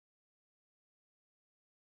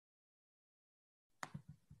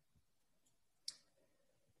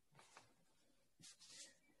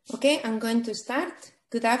Okay, I'm going to start.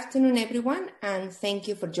 Good afternoon, everyone, and thank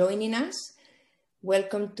you for joining us.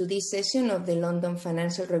 Welcome to this session of the London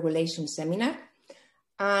Financial Regulation Seminar.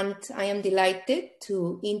 And I am delighted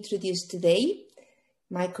to introduce today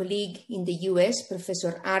my colleague in the US,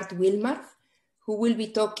 Professor Art Wilmarth, who will be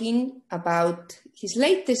talking about his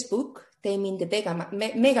latest book, Taming the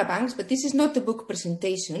Megabanks, but this is not a book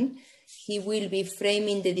presentation. He will be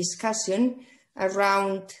framing the discussion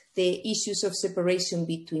around the issues of separation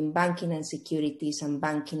between banking and securities and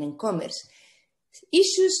banking and commerce.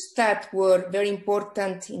 Issues that were very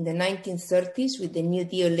important in the 1930s with the New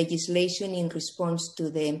Deal legislation in response to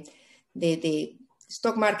the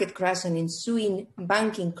stock market crash and ensuing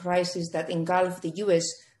banking crisis that engulfed the US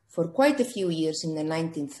for quite a few years in the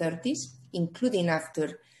 1930s, including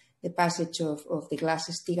after the passage of the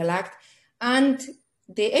Glass-Steagall Act, and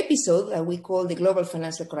the episode that we call the global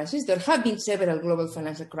financial crisis. There have been several global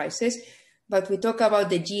financial crises, but we talk about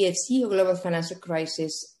the GFC, or global financial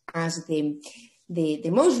crisis, as the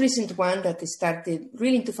most recent one that started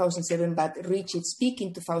really in 2007, but reached its peak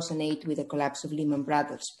in 2008 with the collapse of Lehman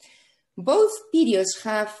Brothers. Both periods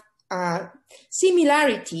have a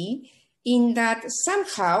similarity in that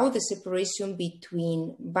somehow the separation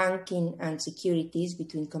between banking and securities,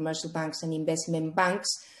 between commercial banks and investment banks,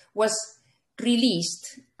 was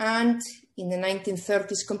released, and in the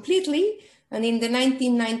 1930s completely, and in the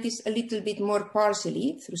 1990s a little bit more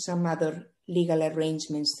partially through some other legal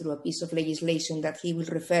arrangements through a piece of legislation that he will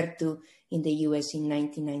refer to in the US in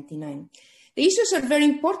 1999. The issues are very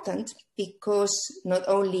important because not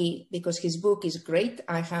only because his book is great,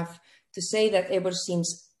 I have to say that ever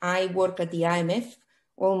since I worked at the IMF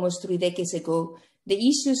almost 3 decades ago, the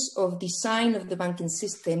issues of design of the banking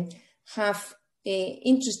system have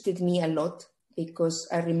interested me a lot, because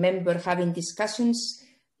I remember having discussions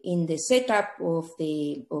in the setup of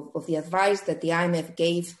the advice that the IMF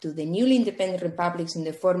gave to the newly independent republics in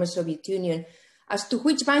the former Soviet Union as to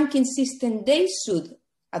which banking system they should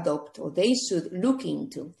adopt or they should look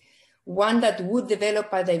into. One that would develop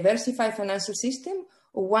a diversified financial system,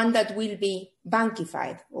 or one that will be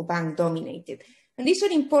bankified or bank dominated. And these are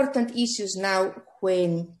important issues now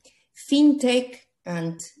when fintech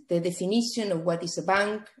and the definition of what is a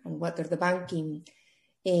bank and what are the banking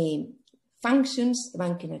functions, the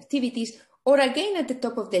banking activities, or again at the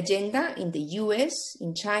top of the agenda in the US,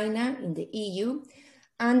 in China, in the EU.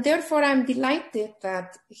 And therefore, I'm delighted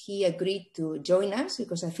that he agreed to join us,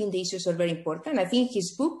 because I think the issues are very important. I think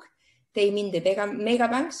his book, Taming the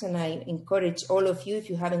Megabanks, and I encourage all of you, if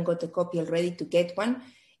you haven't got a copy already, to get one,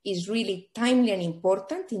 is really timely and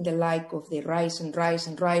important in the light of the rise of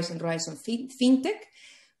fintech,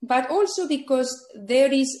 but also because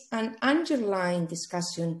there is an underlying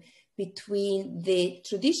discussion between the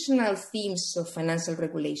traditional themes of financial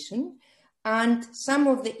regulation and some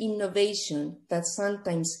of the innovation that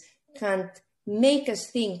sometimes can make us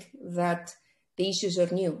think that the issues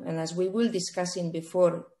are new. And as we will discuss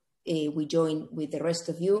before we join with the rest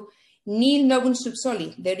of you, nil novum sub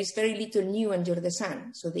soli, there is very little new under the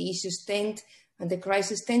sun. So the issues tend and the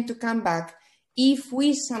crises tend to come back if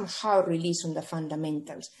we somehow release on the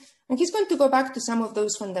fundamentals. And he's going to go back to some of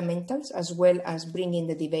those fundamentals, as well as bringing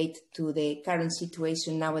the debate to the current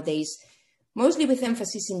situation nowadays, mostly with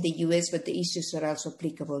emphasis in the US, but the issues are also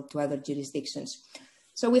applicable to other jurisdictions.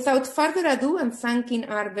 So without further ado, I'm thanking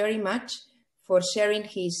Art very much for sharing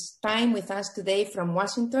his time with us today from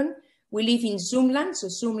Washington. We live in Zoomland, so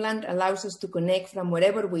Zoomland allows us to connect from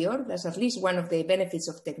wherever we are. That's at least one of the benefits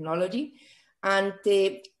of technology. And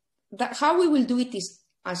how we will do it is,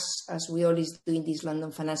 as we always do in this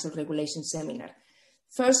London Financial Regulation Seminar.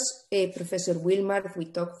 First, Professor Wilmarth, we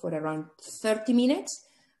talk for around 30 minutes,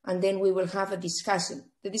 and then we will have a discussion.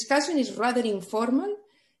 The discussion is rather informal.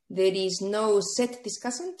 There is no set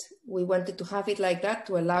discussant. We wanted to have it like that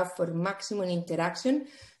to allow for maximum interaction.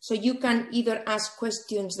 So you can either ask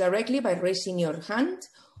questions directly by raising your hand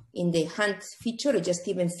in the hand feature, or just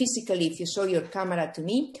even physically if you show your camera to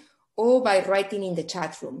me, or by writing in the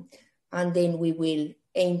chat room. And then we will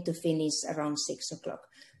aim to finish around 6 o'clock.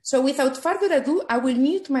 So without further ado, I will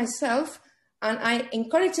mute myself, and I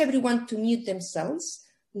encourage everyone to mute themselves.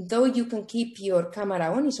 Though you can keep your camera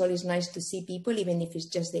on, it's always nice to see people, even if it's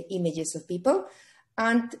just the images of people.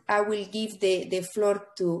 And I will give the floor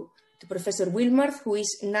to Professor Wilmarth, who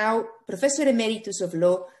is now Professor Emeritus of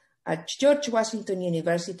Law at George Washington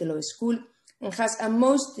University Law School, and has a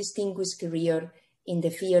most distinguished career in the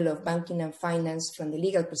field of banking and finance from the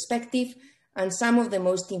legal perspective, and some of the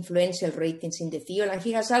most influential ratings in the field. And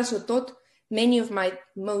he has also taught many of my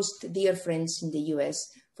most dear friends in the US,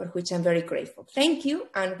 for which I'm very grateful. Thank you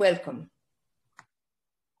and welcome.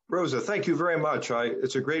 Rosa, thank you very much.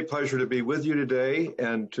 It's a great pleasure to be with you today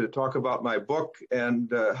and to talk about my book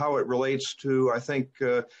and how it relates to, I think,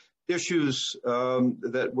 issues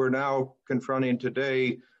that we're now confronting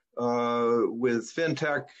today with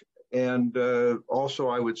fintech and also,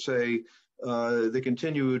 I would say, the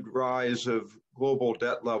continued rise of global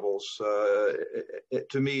debt levels,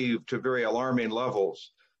 to me, to very alarming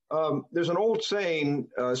levels. There's an old saying,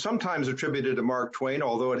 sometimes attributed to Mark Twain,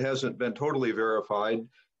 although it hasn't been totally verified,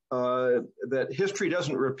 that history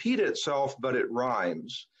doesn't repeat itself, but it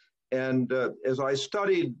rhymes. And as I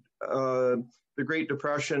studied the Great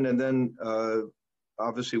Depression and then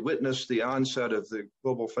obviously witnessed the onset of the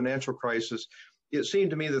global financial crisis, it seemed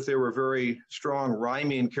to me that there were very strong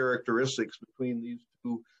rhyming characteristics between these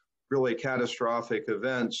two really catastrophic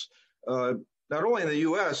events. Not only in the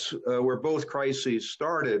U.S., where both crises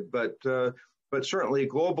started, but certainly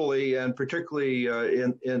globally and particularly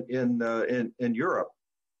in Europe.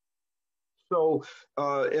 So,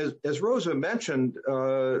 as Rosa mentioned,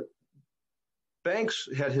 banks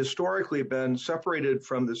had historically been separated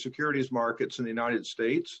from the securities markets in the United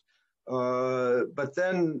States, but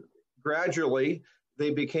then gradually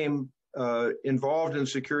they became involved in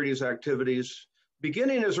securities activities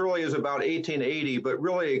beginning as early as about 1880, but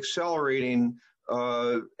really accelerating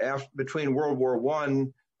between World War I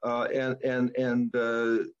and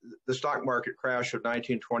the stock market crash of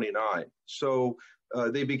 1929. So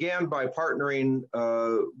they began by partnering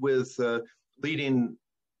with leading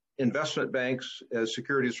investment banks, as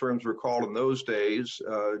securities firms were called in those days,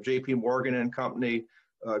 J.P. Morgan and Company,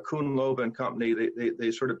 Kuhn Loeb and Company.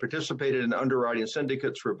 They sort of participated in underwriting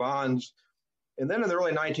syndicates for bonds. And then in the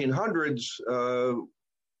early 1900s,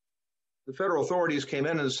 the federal authorities came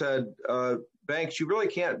in and said, banks, you really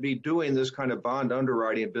can't be doing this kind of bond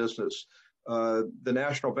underwriting business. The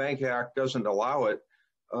National Bank Act doesn't allow it.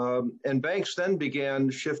 And banks then began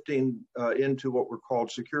shifting into what were called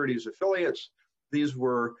securities affiliates. These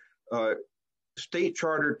were state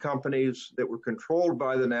chartered companies that were controlled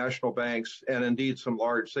by the national banks and indeed some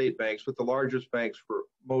large state banks, but the largest banks were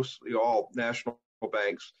mostly all national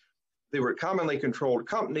banks. They were commonly controlled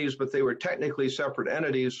companies, but they were technically separate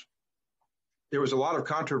entities. There was a lot of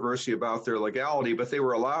controversy about their legality, but they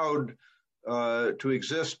were allowed to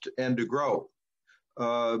exist and to grow.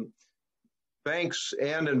 Banks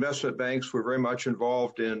and investment banks were very much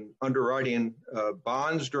involved in underwriting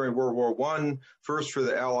bonds during World War I, first for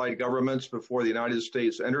the Allied governments before the United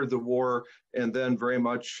States entered the war, and then very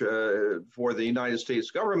much for the United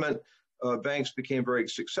States government. Banks became very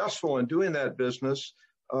successful in doing that business,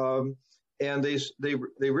 and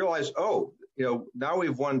they realized, oh, now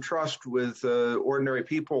we've won trust with ordinary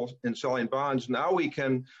people in selling bonds. Now we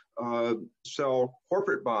can sell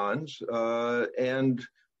corporate bonds and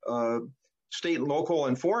state and local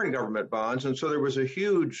and foreign government bonds. And so there was a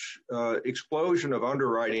huge explosion of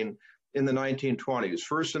underwriting in the 1920s,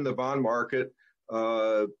 first in the bond market,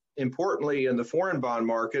 importantly in the foreign bond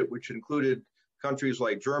market, which included countries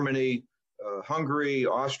like Germany, Hungary,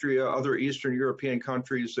 Austria, other Eastern European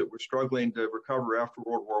countries that were struggling to recover after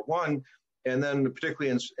World War I, and then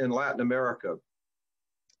particularly in Latin America.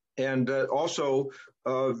 And also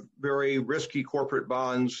very risky corporate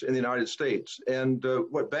bonds in the United States. And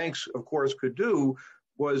what banks, of course, could do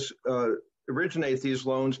was originate these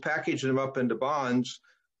loans, package them up into bonds,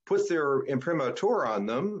 put their imprimatur on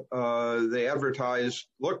them. They advertised,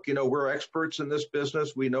 look, we're experts in this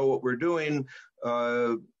business. We know what we're doing.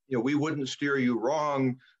 We wouldn't steer you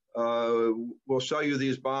wrong. We'll sell you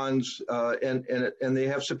these bonds, and they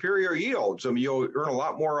have superior yields. I mean, you'll earn a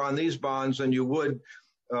lot more on these bonds than you would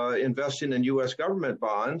investing in U.S. government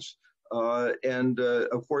bonds. And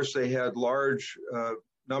of course, they had large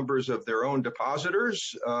numbers of their own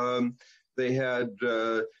depositors. They had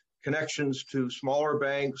connections to smaller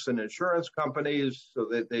banks and insurance companies, so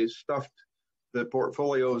that they stuffed the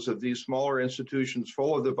portfolios of these smaller institutions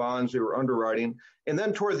full of the bonds they were underwriting. And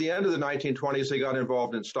then toward the end of the 1920s, they got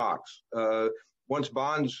involved in stocks. Once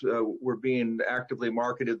bonds were being actively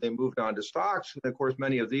marketed, they moved on to stocks. And of course,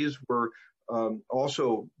 many of these were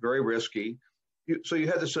also very risky. So you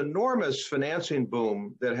had this enormous financing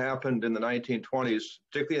boom that happened in the 1920s,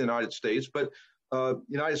 particularly in the United States. But the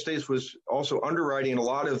United States was also underwriting a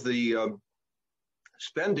lot of the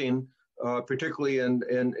spending, particularly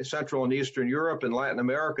in Central and Eastern Europe and Latin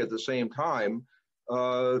America at the same time.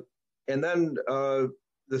 And then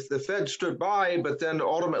the Fed stood by, but then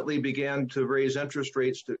ultimately began to raise interest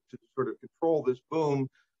rates to sort of control this boom.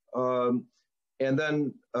 And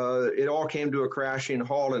then it all came to a crashing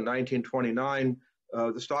halt in 1929.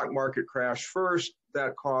 The stock market crashed first.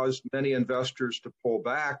 That caused many investors to pull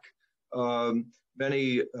back.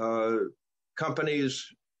 Many companies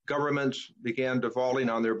governments began defaulting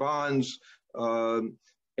on their bonds. And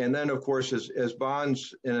then, of course, as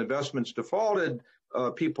bonds and investments defaulted,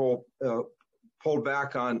 people pulled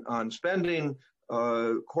back on spending.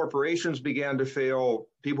 Corporations began to fail.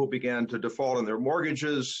 People began to default on their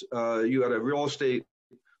mortgages. You had a real estate,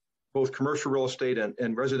 both commercial real estate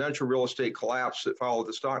and residential real estate collapse that followed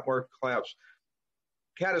the stock market collapse.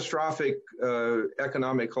 Catastrophic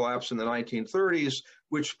economic collapse in the 1930s,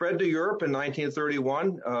 which spread to Europe in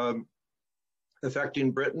 1931,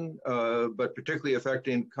 affecting Britain, but particularly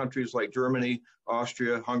affecting countries like Germany,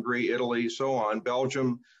 Austria, Hungary, Italy, so on,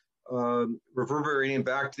 Belgium, reverberating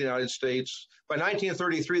back to the United States. By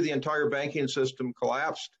 1933, the entire banking system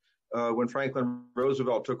collapsed. When Franklin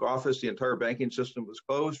Roosevelt took office, the entire banking system was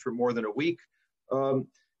closed for more than a week.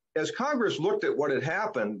 As Congress looked at what had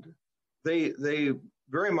happened, they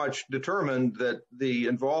very much determined that the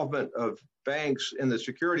involvement of banks in the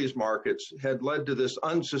securities markets had led to this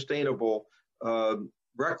unsustainable,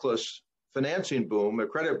 reckless financing boom, a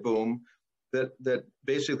credit boom that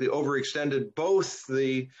basically overextended both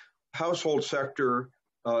the household sector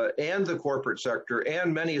and the corporate sector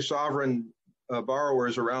and many sovereign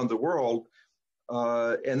borrowers around the world.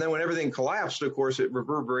 And then when everything collapsed, of course, it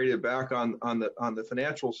reverberated back on the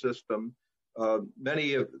financial system.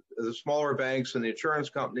 Many of the smaller banks and the insurance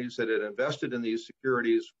companies that had invested in these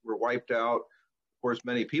securities were wiped out. Of course,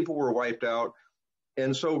 many people were wiped out.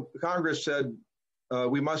 And so Congress said,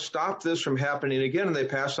 we must stop this from happening again. And they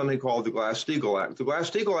passed something called the Glass-Steagall Act. The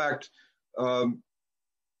Glass-Steagall Act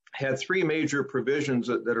had three major provisions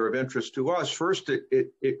that are of interest to us. First,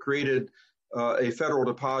 it created a federal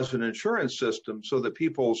deposit insurance system so that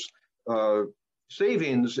people's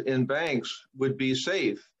savings in banks would be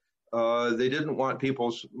safe. They didn't want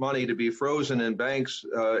people's money to be frozen in banks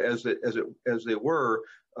as they were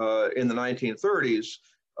in the 1930s.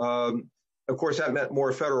 Of course, that meant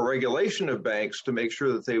more federal regulation of banks to make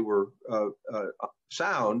sure that they were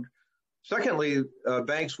sound. Secondly,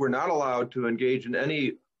 banks were not allowed to engage in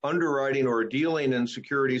any underwriting or dealing in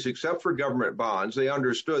securities except for government bonds. They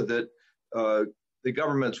understood that the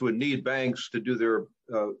governments would need banks to do their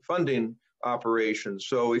funding operations.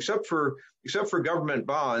 So except for government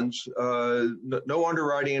bonds, no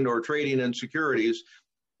underwriting or trading in securities.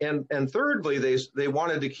 And thirdly, they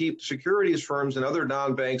wanted to keep securities firms and other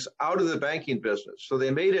non-banks out of the banking business. So they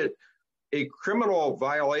made it a criminal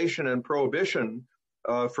violation and prohibition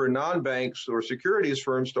for non-banks or securities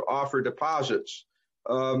firms to offer deposits.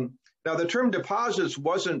 Now, the term deposits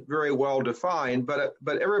wasn't very well defined, but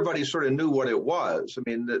everybody sort of knew what it was. I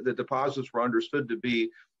mean, the deposits were understood to be,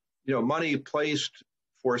 money placed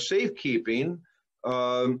for safekeeping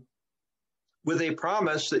with a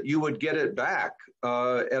promise that you would get it back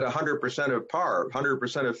at 100% of par,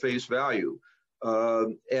 100% of face value.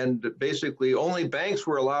 And basically, only banks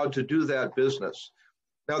were allowed to do that business.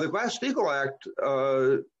 Now, the Glass-Steagall Act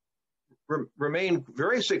remained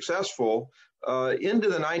very successful into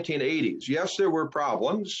the 1980s. Yes, there were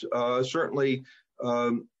problems. Certainly,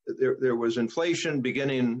 there was inflation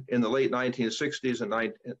beginning in the late 1960s and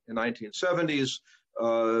 1970s.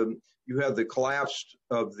 You had the collapse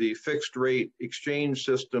of the fixed rate exchange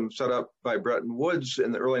system set up by Bretton Woods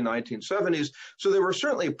in the early 1970s. So there were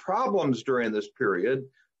certainly problems during this period,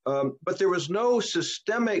 but there was no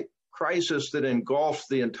systemic crisis that engulfed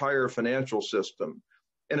the entire financial system.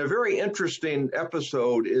 And a very interesting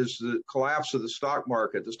episode is the collapse of the stock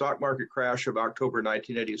market crash of October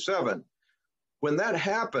 1987. When that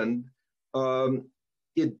happened,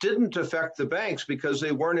 it didn't affect the banks because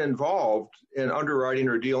they weren't involved in underwriting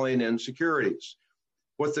or dealing in securities.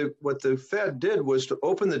 What the Fed did was to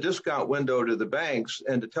open the discount window to the banks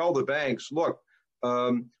and to tell the banks, look,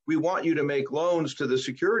 we want you to make loans to the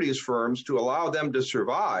securities firms to allow them to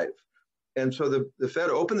survive. And so the Fed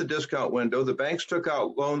opened the discount window. The banks took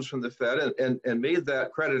out loans from the Fed and made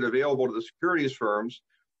that credit available to the securities firms.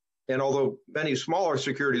 And although many smaller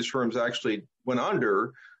securities firms actually went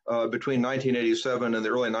under between 1987 and the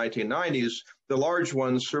early 1990s, the large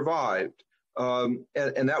ones survived. And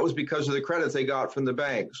that was because of the credit they got from the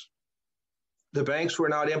banks. The banks were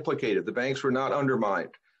not implicated. The banks were not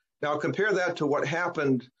undermined. Now compare that to what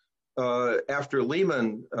happened after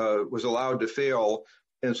Lehman was allowed to fail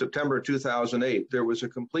in September 2008. There was a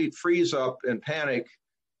complete freeze up and panic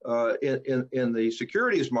in the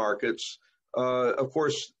securities markets. Of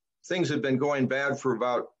course, things had been going bad for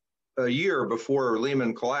about a year before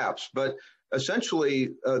Lehman collapsed, but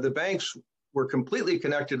essentially the banks were completely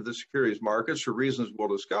connected to the securities markets for reasons we'll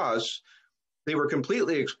discuss. They were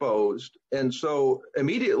completely exposed. And so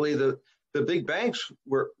immediately the big banks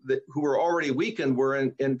who were already weakened were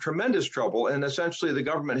in tremendous trouble. And essentially the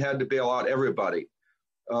government had to bail out everybody.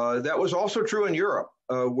 That was also true in Europe,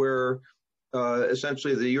 where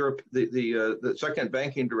essentially the second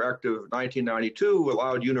banking directive of 1992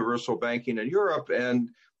 allowed universal banking in Europe, and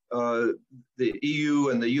the EU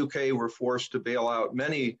and the UK were forced to bail out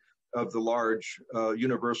many of the large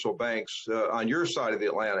universal banks on your side of the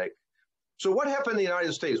Atlantic. So what happened in the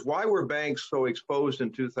United States? Why were banks so exposed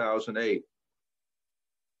in 2008?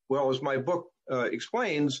 Well, as my book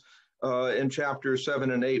explains in chapters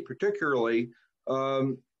 7 and 8 particularly,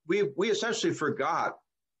 we essentially forgot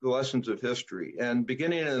the lessons of history. And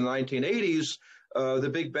beginning in the 1980s, the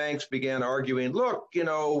big banks began arguing, look,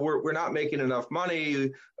 we're not making enough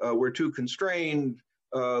money, we're too constrained,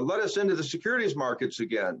 let us into the securities markets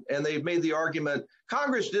again. And they made the argument,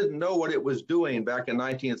 Congress didn't know what it was doing back in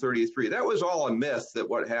 1933. That was all a myth that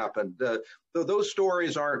what happened. Those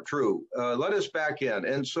stories aren't true. Let us back in.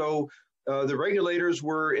 And so the regulators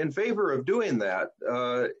were in favor of doing that.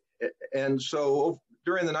 And so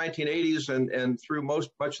during the 1980s and through much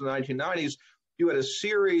of the 1990s, you had a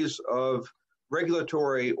series of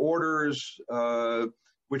regulatory orders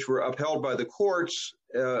which were upheld by the courts,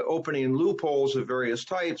 opening loopholes of various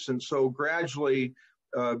types. And so gradually,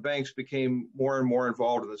 banks became more and more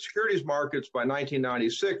involved in the securities markets. By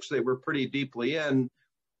 1996, they were pretty deeply in.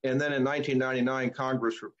 And then in 1999,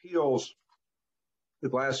 Congress repeals the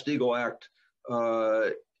Glass-Steagall Act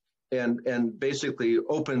and basically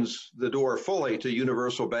opens the door fully to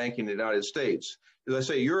universal banking in the United States. As I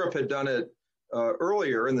say, Europe had done it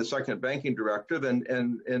earlier in the second banking directive, and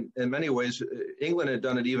in many ways, England had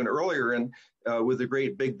done it even earlier with the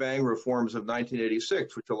great Big Bang reforms of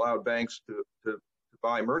 1986, which allowed banks to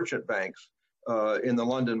buy merchant banks in the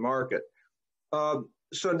London market.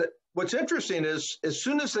 What's interesting is, as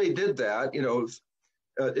soon as they did that,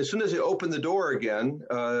 as soon as they opened the door again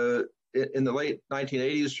in the late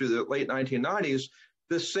 1980s through the late 1990s,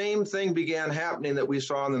 the same thing began happening that we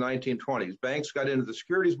saw in the 1920s. Banks got into the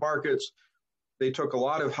securities markets. They took a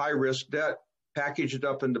lot of high-risk debt, packaged it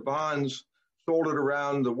up into bonds, sold it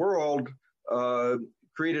around the world,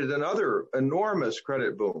 created another enormous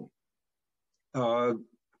credit boom,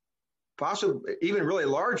 possibly even really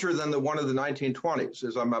larger than the one of the 1920s,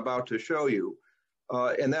 as I'm about to show you.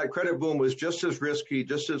 And that credit boom was just as risky,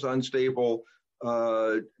 just as unstable,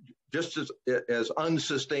 just as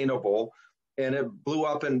unsustainable. And it blew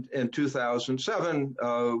up in 2007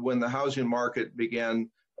 when the housing market began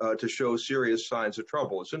to show serious signs of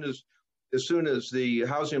trouble. As soon as the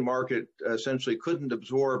housing market essentially couldn't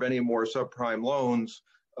absorb any more subprime loans,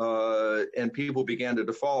 and people began to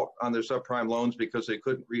default on their subprime loans because they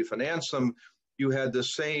couldn't refinance them, you had the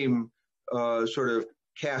same sort of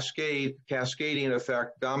cascading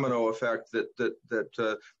effect, domino effect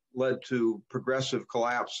that led to progressive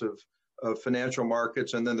collapse of financial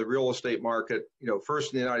markets, and then the real estate market,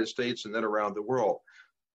 first in the United States and then around the world.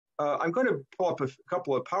 I'm going to pull up a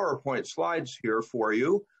couple of PowerPoint slides here for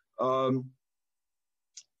you. Okay.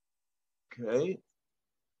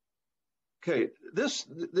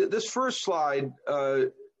 This first slide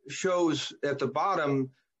shows at the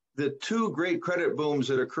bottom the two great credit booms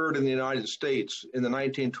that occurred in the United States in the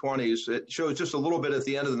 1920s. It shows just a little bit at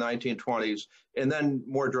the end of the 1920s, and then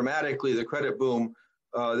more dramatically the credit boom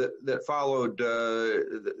that followed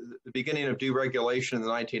the beginning of deregulation in the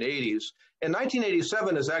 1980s. And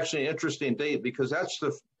 1987 is actually an interesting date because that's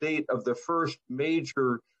the date of the first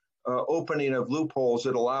major opening of loopholes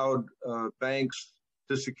that allowed banks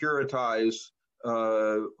to securitize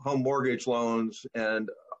home mortgage loans and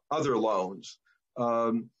other loans.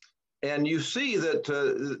 And you see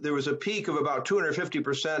that there was a peak of about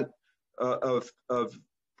 250% of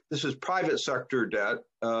this is private sector debt,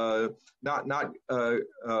 not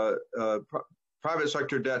private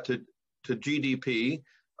sector debt to GDP.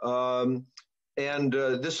 And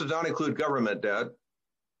this does not include government debt.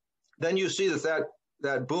 Then you see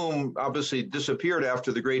that boom obviously disappeared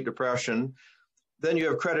after the Great Depression. Then you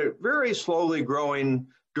have credit very slowly growing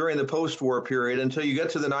during the post-war period until you get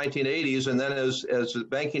to the 1980s. And then as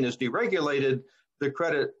banking is deregulated, the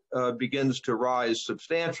credit begins to rise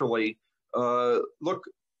substantially. Look,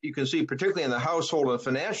 you can see particularly in the household and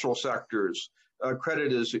financial sectors,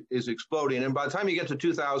 credit is exploding. And by the time you get to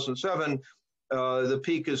 2007, the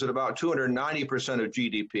peak is at about 290% of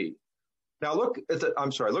GDP. Now look at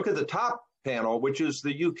the top panel, which is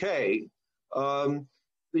the UK.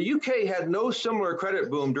 The UK had no similar credit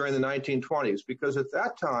boom during the 1920s because at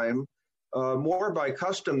that time, more by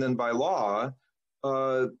custom than by law,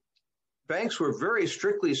 banks were very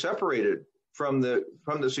strictly separated from the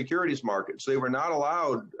securities markets. They were not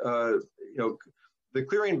allowed, the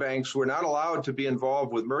clearing banks were not allowed to be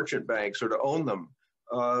involved with merchant banks or to own them.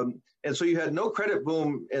 And so you had no credit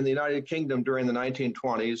boom in the United Kingdom during the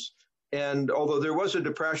 1920s. And although there was a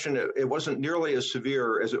depression, it wasn't nearly as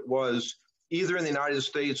severe as it was either in the United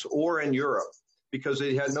States or in Europe, because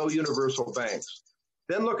they had no universal banks.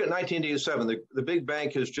 Then look at 1987, the big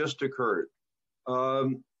bank has just occurred.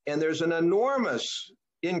 And there's an enormous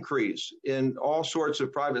increase in all sorts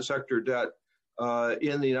of private sector debt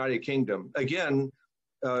in the United Kingdom. Again,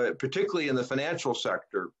 particularly in the financial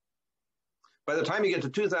sector. By the time you get to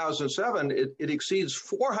 2007, it exceeds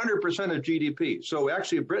 400% of GDP. So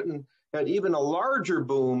actually Britain had even a larger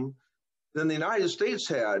boom than the United States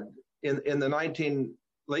had in the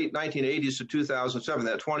late 1980s to 2007,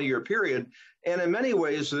 that 20-year period. And in many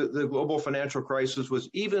ways, the global financial crisis was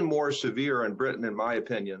even more severe in Britain, in my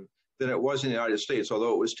opinion, than it was in the United States,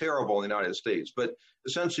 although it was terrible in the United States. But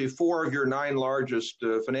essentially, 4 of your 9 largest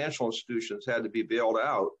financial institutions had to be bailed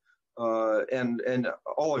out. And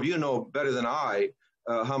all of you know better than I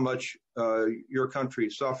how much your country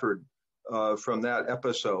suffered from that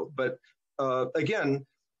episode. But again,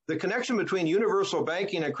 the connection between universal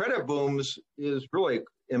banking and credit booms is really,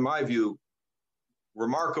 in my view,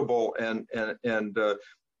 remarkable and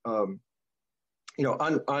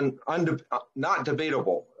not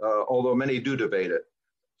debatable, although many do debate it.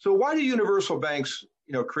 So why do universal banks,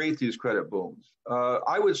 create these credit booms?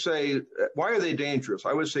 I would say, why are they dangerous?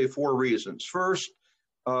 I would say 4 reasons. First,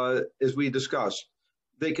 as we discussed,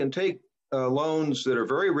 they can take loans that are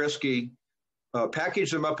very risky,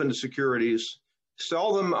 package them up into securities,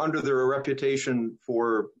 sell them under their reputation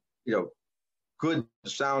for, good,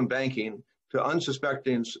 sound banking to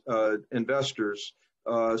unsuspecting investors,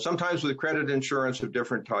 sometimes with credit insurance of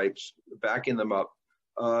different types, backing them up.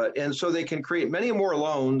 And so they can create many more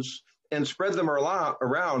loans and spread them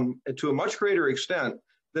around to a much greater extent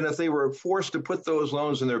than if they were forced to put those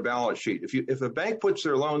loans in their balance sheet. If a bank puts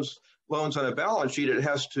their loans on a balance sheet, it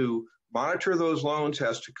has to monitor those loans,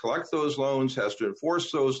 has to collect those loans, has to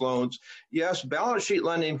enforce those loans. Yes, balance sheet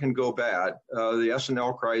lending can go bad. The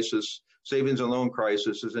S&L crisis, savings and loan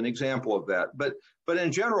crisis, is an example of that. But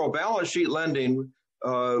in general, balance sheet lending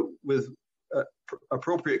with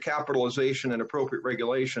appropriate capitalization and appropriate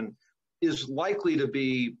regulation is likely to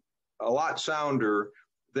be a lot sounder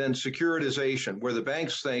than securitization, where the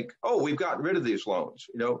banks think, oh, we've gotten rid of these loans.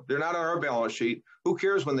 They're not on our balance sheet. Who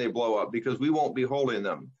cares when they blow up, because we won't be holding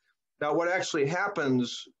them. Now, what actually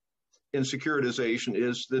happens in securitization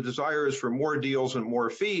is the desire is for more deals and more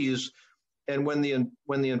fees. And when the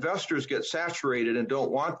investors get saturated and don't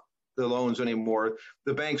want the loans anymore,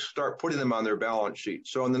 the banks start putting them on their balance sheet.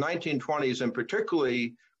 So in the 1920s, and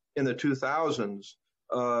particularly in the 2000s,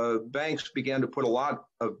 banks began to put a lot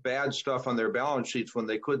of bad stuff on their balance sheets when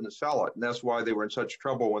they couldn't sell it, and that's why they were in such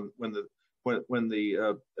trouble when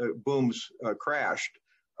the booms crashed.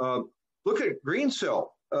 Look at Greensill.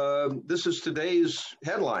 This is today's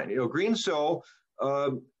headline. Greensill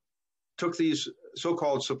took these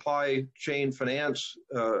so-called supply chain finance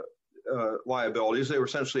liabilities. They were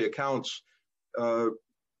essentially accounts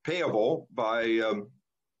payable by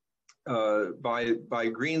the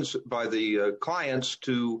clients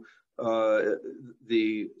to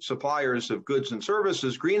the suppliers of goods and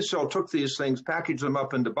services. Greensill took these things, packaged them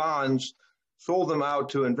up into bonds, sold them out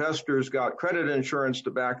to investors, got credit insurance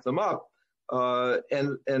to back them up,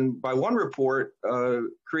 and by one report,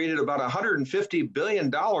 created about $150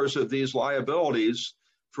 billion of these liabilities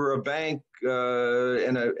for a bank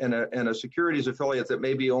and a securities affiliate that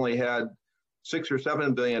maybe only had $6 or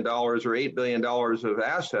 $7 billion or $8 billion of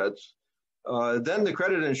assets. Then the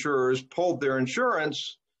credit insurers pulled their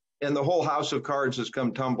insurance, and the whole house of cards has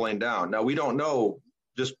come tumbling down. Now, we don't know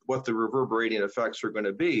just what the reverberating effects are going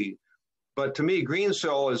to be, but to me,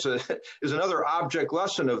 Greensill is another object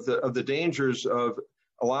lesson of the dangers of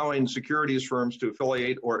allowing securities firms to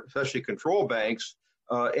affiliate or especially control banks,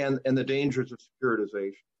 and the dangers of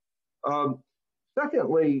securitization.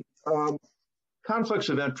 Secondly, conflicts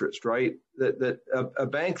of interest, right? That a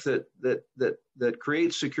bank that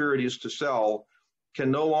creates securities to sell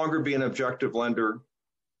can no longer be an objective lender,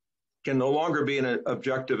 can no longer be an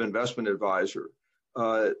objective investment advisor.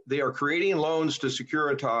 They are creating loans to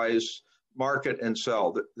securitize, market, and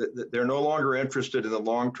sell. They're no longer interested in the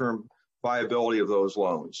long-term viability of those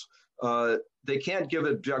loans. They can't give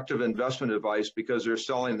objective investment advice because they're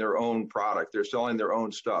selling their own product. They're selling their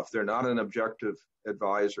own stuff. They're not an objective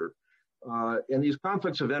advisor. And these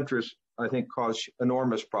conflicts of interest, I think, cause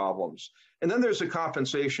enormous problems. And then there's a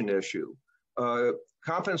compensation issue.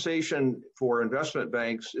 Compensation for investment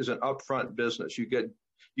banks is an upfront business. You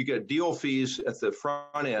get deal fees at the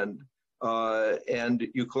front end, and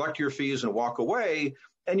you collect your fees and walk away.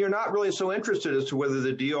 and you're not really so interested as to whether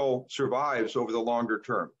the deal survives over the longer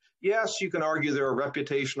term. Yes, you can argue there are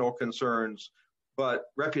reputational concerns, but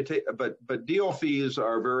deal fees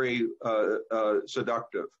are very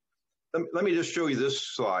seductive. Let me just show you this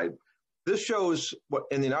slide. This shows what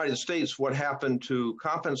in the United States what happened to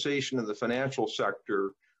compensation in the financial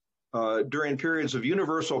sector during periods of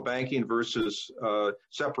universal banking versus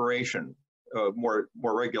separation, more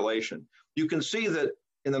regulation. You can see that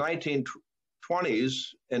in the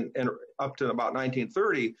 1920s and up to about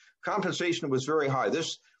 1930, compensation was very high.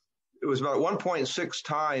 It was about 1.6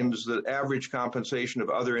 times the average compensation of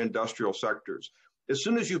other industrial sectors. As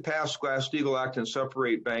soon as you pass Glass-Steagall Act and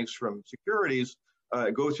separate banks from securities,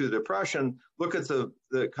 go through the Depression, look at the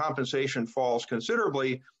compensation falls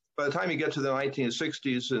considerably. By the time you get to the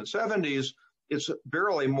 1960s and 70s, it's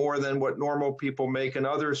barely more than what normal people make in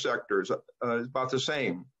other sectors, about the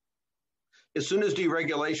same. As soon as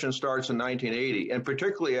deregulation starts in 1980, and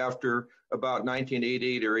particularly after about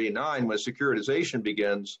 1988 or 89, when securitization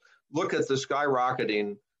begins, look at the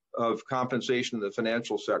skyrocketing of compensation in the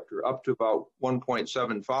financial sector, up to about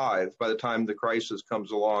 1.75 by the time the crisis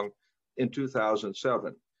comes along in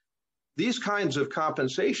 2007. These kinds of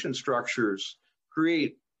compensation structures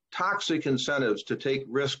create toxic incentives to take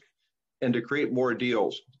risk and to create more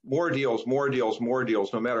deals,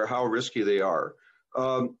 no matter how risky they are.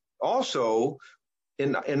 Also,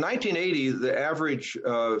 in 1980, the average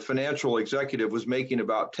financial executive was making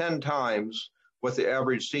about 10 times what the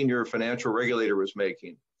average senior financial regulator was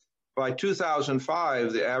making. By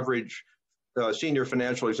 2005, the average senior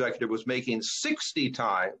financial executive was making 60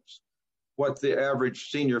 times what the average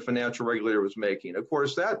senior financial regulator was making. Of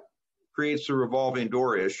course, that creates a revolving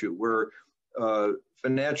door issue where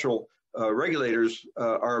financial regulators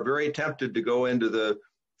are very tempted to go into the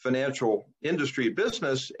financial industry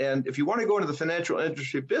business. And if you want to go into the financial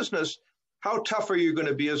industry business, how tough are you going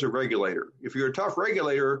to be as a regulator? If you're a tough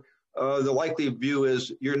regulator, the likely view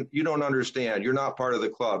is you don't understand. You're not part of the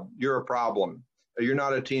club. You're a problem. You're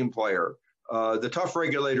not a team player. The tough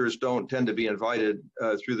regulators don't tend to be invited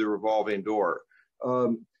through the revolving door.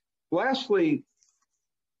 Lastly,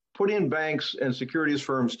 putting banks and securities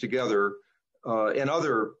firms together and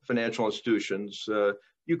other financial institutions,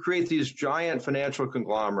 you create these giant financial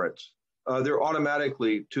conglomerates. They're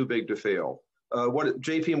automatically too big to fail. What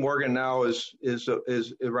JP Morgan now is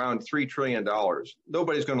around $3 trillion.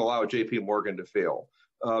 Nobody's going to allow JP Morgan to fail.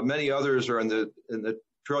 Many others are in the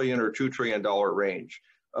trillion or $2 trillion range.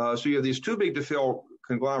 So you have these too big to fail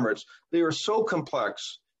conglomerates. They are so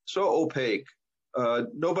complex, so opaque.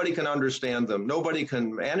 Nobody can understand them. Nobody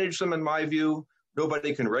can manage them, in my view.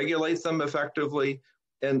 Nobody can regulate them effectively.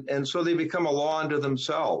 And so they become a law unto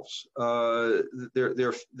themselves. They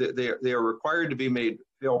are required to be made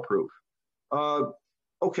fail-proof.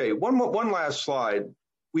 Okay, one last slide.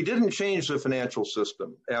 We didn't change the financial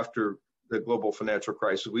system after the global financial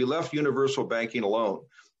crisis. We left universal banking alone.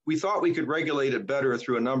 We thought we could regulate it better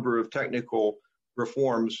through a number of technical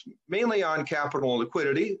reforms, mainly on capital and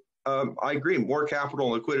liquidity. I agree, more capital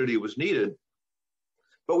and liquidity was needed,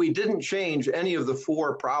 but we didn't change any of the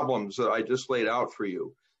four problems that I just laid out for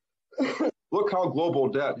you. Look how global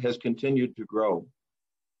debt has continued to grow.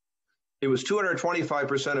 It was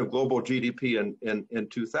 225% of global GDP in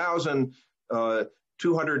 2000,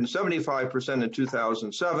 275% in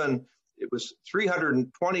 2007. It was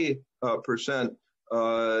 320%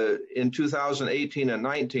 in 2018 and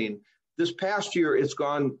 19. This past year, it's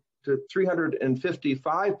gone to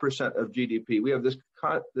 355% of GDP. We have this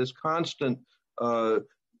constant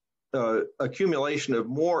accumulation of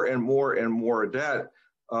more and more and more debt.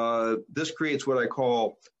 This creates what I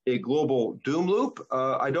call a global doom loop.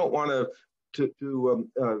 I don't want to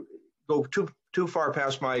go too far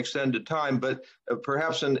past my extended time, but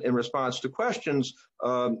perhaps in response to questions,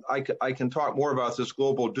 I can talk more about this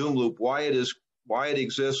global doom loop, why it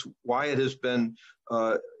exists, why it has been,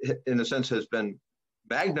 in a sense, has been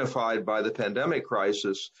magnified by the pandemic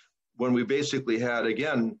crisis, when we basically had,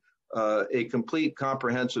 again, a complete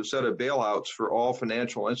comprehensive set of bailouts for all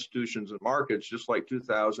financial institutions and markets, just like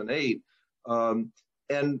 2008.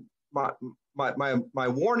 And my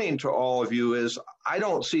warning to all of you is, I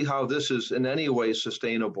don't see how this is in any way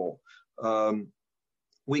sustainable.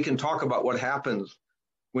 We can talk about what happens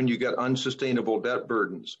when you get unsustainable debt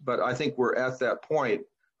burdens, but I think we're at that point.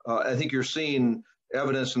 I think you're seeing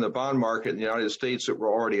evidence in the bond market in the United States that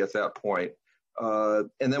we're already at that point. And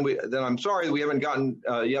then I'm sorry we haven't gotten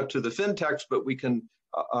yet to the fintechs, but we can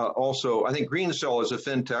also, I think GreenCell is a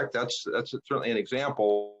fintech. That's certainly an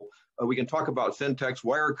example. We can talk about fintechs.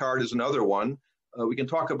 Wirecard is another one. We can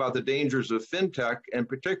talk about the dangers of fintech, and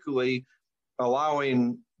particularly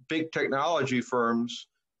allowing big technology firms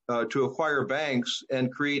to acquire banks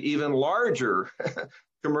and create even larger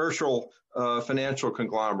commercial financial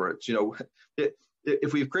conglomerates.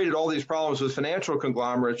 If we've created all these problems with financial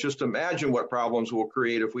conglomerates, just imagine what problems we'll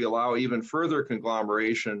create if we allow even further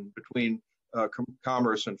conglomeration between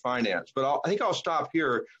commerce and finance. But I think I'll stop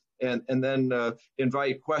here and then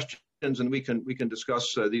invite questions, and we can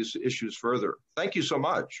discuss these issues further. Thank you so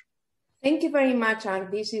much. Thank you very much,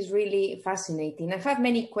 Art. This is really fascinating. I have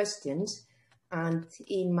many questions, and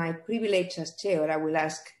in my privilege as chair, I will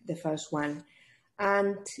ask the first one.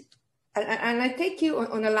 And I take you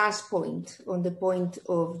on a last point, on the point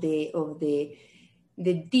of the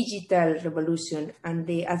digital revolution and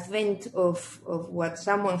the advent of what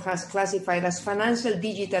someone has classified as financial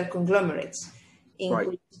digital conglomerates, in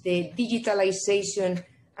which the digitalization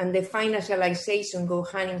and the financialization go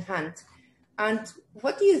hand in hand. And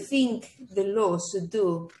what do you think the law should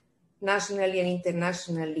do nationally and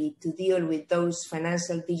internationally to deal with those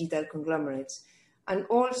financial digital conglomerates? And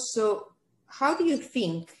also, how do you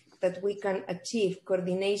think that we can achieve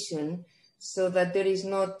coordination so that there is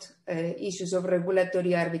not issues of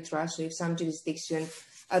regulatory arbitrage? So if some jurisdiction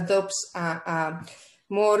adopts a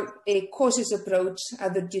more cautious approach,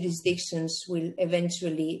 other jurisdictions will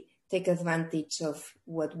eventually take advantage of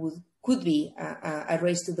what could be a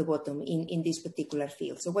race to the bottom in this particular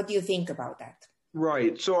field. So what do you think about that?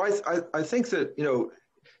 Right. So I think that,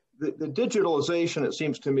 the digitalization, it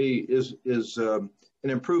seems to me, is an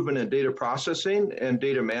improvement in data processing and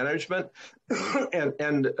data management.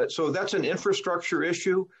 and so that's an infrastructure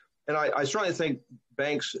issue. And I certainly think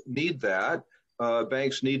banks need that.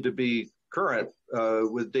 Banks need to be current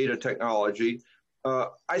with data technology.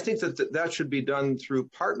 I think that should be done through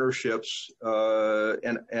partnerships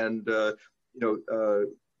and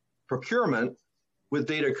procurement with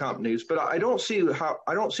data companies. But I don't see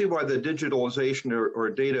why the digitalization or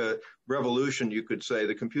data revolution, you could say,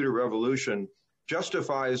 the computer revolution,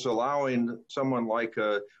 justifies allowing someone like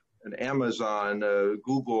an Amazon,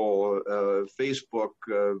 Google, Facebook,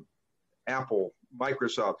 Apple,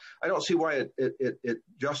 Microsoft. I don't see why it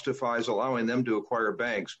justifies allowing them to acquire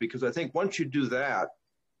banks, because I think once you do that,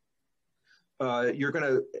 you're going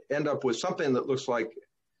to end up with something that looks like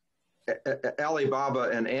Alibaba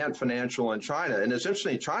and Ant Financial in China. And it's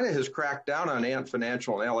interesting, China has cracked down on Ant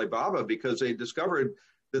Financial and Alibaba because they discovered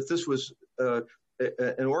that this was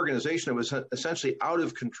an organization that was essentially out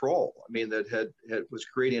of control. I mean, that was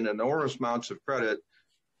creating enormous amounts of credit,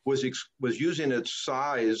 was using its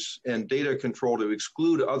size and data control to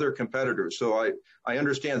exclude other competitors. So I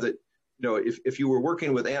understand that, if you were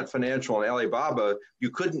working with Ant Financial and Alibaba, you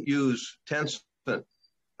couldn't use Tencent.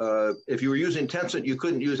 If you were using Tencent, you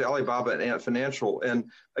couldn't use Alibaba and Ant Financial. And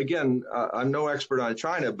again, I'm no expert on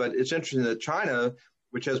China, but it's interesting that China,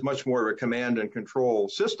 which has much more of a command and control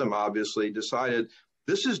system, obviously decided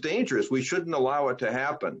this is dangerous. We shouldn't allow it to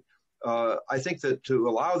happen. I think that to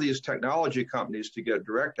allow these technology companies to get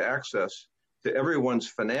direct access to everyone's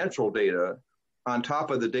financial data on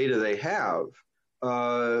top of the data they have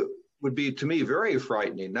would be, to me, very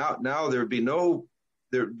frightening. Now there'd be no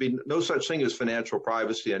such thing as financial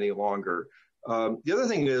privacy any longer. The other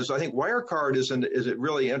thing is, I think Wirecard is a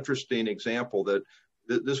really interesting example that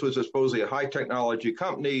this was supposedly a high technology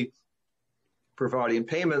company providing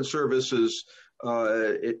payment services.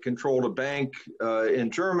 It controlled a bank in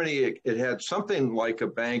Germany. It had something like a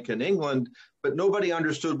bank in England, but nobody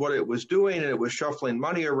understood what it was doing, and it was shuffling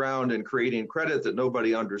money around and creating credit that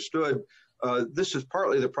nobody understood. This is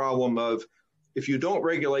partly the problem of, if you don't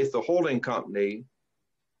regulate the holding company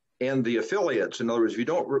and the affiliates, in other words,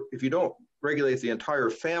 if you don't regulate the entire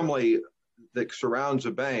family that surrounds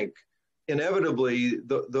a bank, inevitably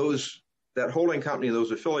that holding company,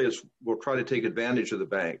 those affiliates, will try to take advantage of the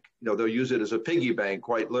bank. They'll use it as a piggy bank,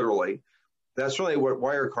 quite literally. That's really what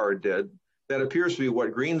Wirecard did. That appears to be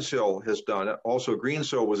what Greensill has done. Also,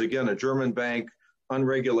 Greensill was, again, a German bank,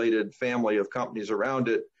 unregulated family of companies around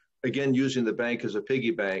it, again, using the bank as a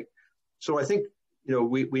piggy bank. So I think,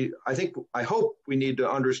 I hope we need to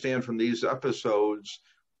understand from these episodes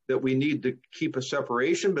that we need to keep a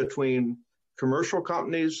separation between commercial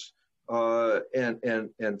companies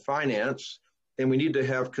and finance, and we need to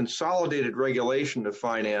have consolidated regulation of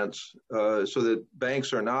finance so that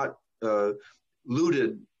banks are not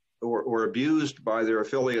looted or abused by their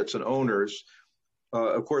affiliates and owners.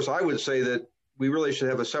 Of course, I would say that we really should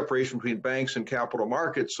have a separation between banks and capital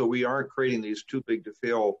markets, so we aren't creating these too big to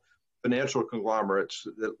fail financial conglomerates.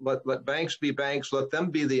 Let banks be banks, let them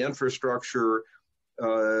be the infrastructure,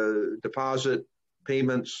 deposit,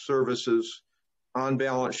 payments, services, on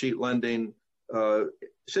balance sheet lending,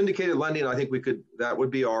 syndicated lending. I think that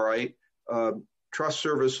would be all right. Trust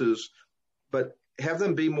services, but have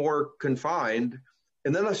them be more confined,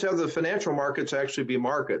 and then let's have the financial markets actually be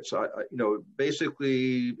markets.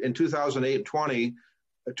 Basically in 2008 and 20,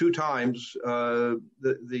 two times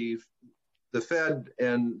the Fed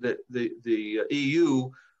and the EU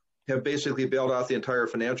have basically bailed out the entire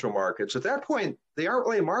financial markets. At that point, they aren't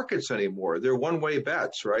really markets anymore. They're one-way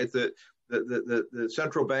bets, right? The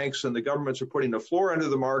central banks and the governments are putting a floor under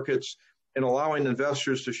the markets and allowing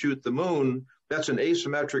investors to shoot the moon. That's an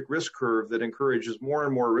asymmetric risk curve that encourages more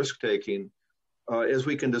and more risk-taking. As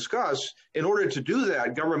we can discuss, in order to do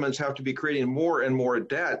that, governments have to be creating more and more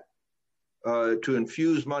debt to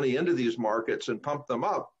infuse money into these markets and pump them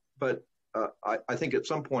up. But I think at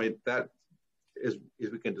some point that, as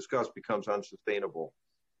we can discuss, becomes unsustainable.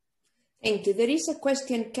 Thank you. There is a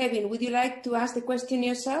question. Kevin, would you like to ask the question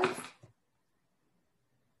yourself?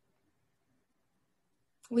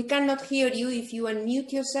 We cannot hear you if you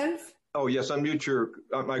unmute yourself. Oh, yes, unmute your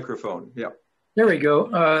microphone. Yeah. There we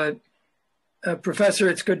go. Professor,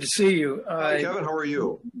 it's good to see you. Hi, Kevin, how are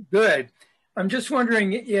you? Good. I'm just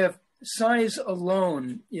wondering if size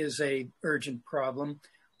alone is a urgent problem,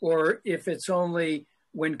 or if it's only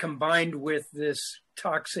when combined with this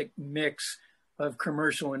toxic mix of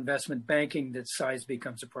commercial investment banking that size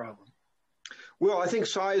becomes a problem. Well, I think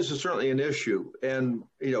size is certainly an issue. And,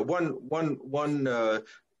 one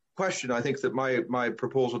question I think that my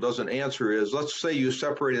proposal doesn't answer is, let's say you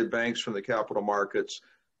separated banks from the capital markets.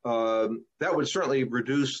 That would certainly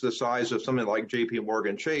reduce the size of something like JP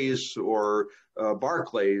Morgan Chase or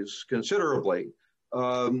Barclays considerably.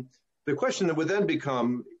 The question that would then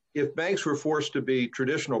become, if banks were forced to be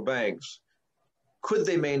traditional banks, could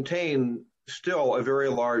they maintain still a very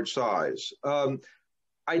large size?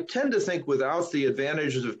 I tend to think without the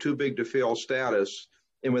advantages of too big to fail status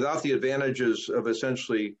and without the advantages of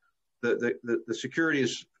essentially the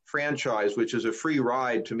securities franchise, which is a free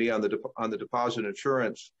ride to me on the deposit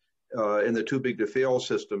insurance in the too big to fail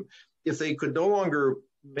system, if they could no longer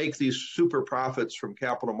make these super profits from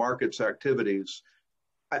capital markets activities,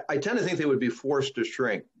 I tend to think they would be forced to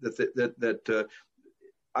shrink.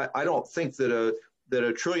 I don't think that a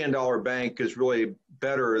 $1 trillion bank is really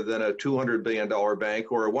better than a $200 billion bank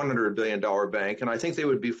or a $100 billion bank, and I think they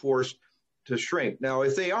would be forced to shrink. Now,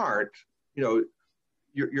 if they aren't,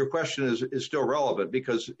 your question is still relevant,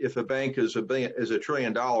 because if a bank is $1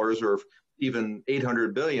 trillion or even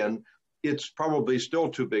 800 billion, it's probably still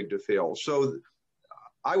too big to fail. So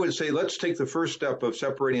I would say let's take the first step of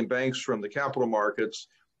separating banks from the capital markets.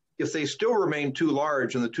 If they still remain too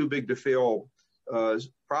large and the too big to fail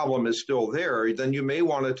problem is still there, then you may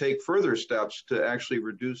want to take further steps to actually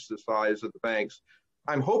reduce the size of the banks.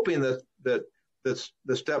 I'm hoping that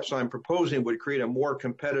the steps I'm proposing would create a more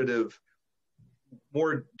competitive,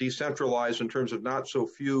 more decentralized in terms of not so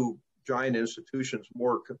few giant institutions,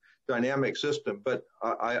 more dynamic system. But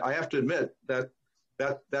I have to admit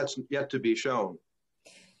that's yet to be shown.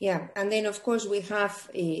 Yeah, and then of course we have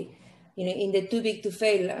in the too big to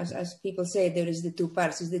fail, as people say, there is the two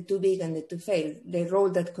parts: is the too big and the too fail. The role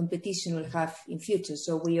that competition will have in future.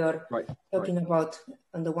 So we are talking about,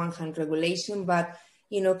 on the one hand, regulation, but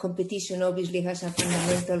competition obviously has a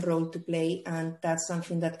fundamental role to play, and that's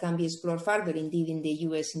something that can be explored further. Indeed, in the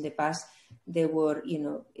US in the past, there were,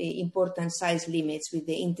 important size limits with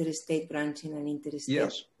the interstate branching and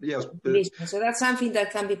interstate. Yes. So that's something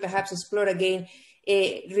that can be perhaps explored again,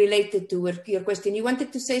 related to your question. You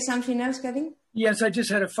wanted to say something else, Kevin? Yes, I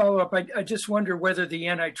just had a follow-up. I just wonder whether the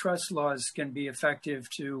antitrust laws can be effective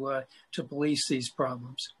to police these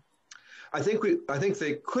problems. I think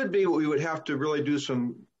they could be, but we would have to really do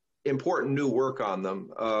some important new work on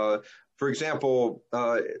them. For example,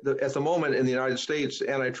 at the moment in the United States,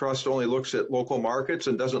 antitrust only looks at local markets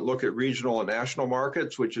and doesn't look at regional and national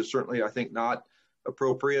markets, which is certainly, I think, not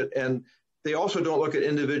appropriate. And they also don't look at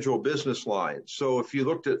individual business lines. So if you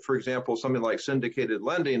looked at, for example, something like syndicated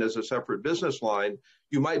lending as a separate business line,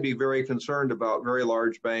 you might be very concerned about very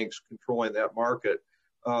large banks controlling that market.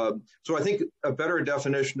 So I think a better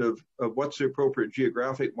definition of what's the appropriate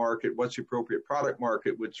geographic market, what's the appropriate product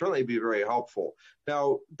market would certainly be very helpful.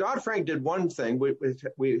 Now, Dodd-Frank did one thing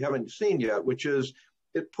we haven't seen yet, which is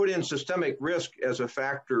it put in systemic risk as a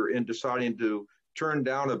factor in deciding to turn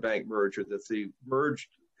down a bank merger, that the merged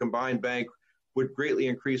combined bank would greatly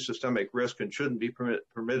increase systemic risk and shouldn't be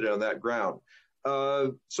permitted on that ground.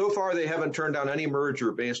 So far, they haven't turned down any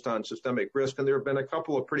merger based on systemic risk, and there have been a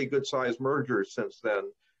couple of pretty good-sized mergers since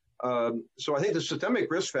then. So I think the systemic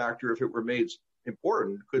risk factor, if it were made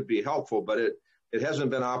important, could be helpful, but it hasn't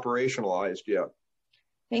been operationalized yet.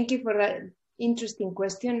 Thank you for that interesting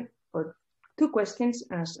question, or two questions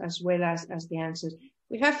as well as the answers.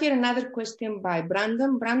 We have here another question by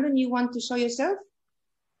Brandon. Brandon, you want to show yourself?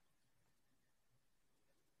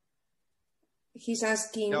 He's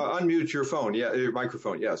asking. Unmute your phone. Yeah, your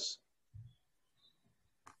microphone. Yes.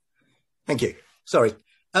 Thank you. Sorry.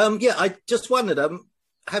 Yeah, I just wondered,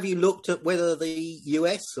 have you looked at whether the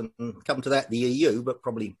US, and come to that, the EU, but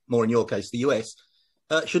probably more in your case, the US,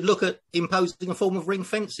 should look at imposing a form of ring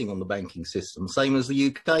fencing on the banking system, same as the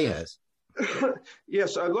UK has?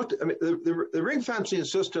 Yes, I looked. I mean, the ring fencing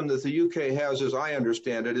system that the UK has, as I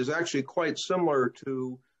understand it, is actually quite similar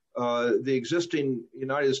to the existing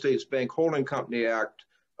United States Bank Holding Company Act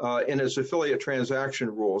in its affiliate transaction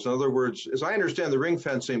rules. In other words, as I understand the ring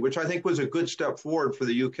fencing, which I think was a good step forward for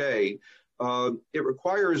the UK, it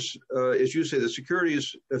requires, as you say, the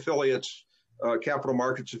securities affiliates, capital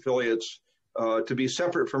markets affiliates, to be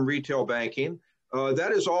separate from retail banking.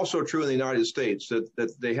 That is also true in the United States,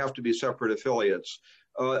 that they have to be separate affiliates.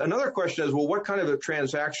 Another question is, well, what kind of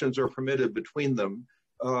transactions are permitted between them?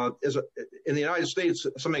 In the United States,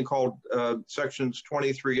 something called Sections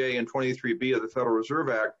 23A and 23B of the Federal Reserve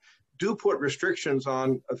Act do put restrictions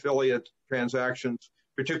on affiliate transactions,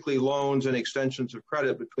 particularly loans and extensions of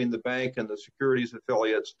credit between the bank and the securities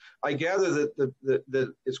affiliates. I gather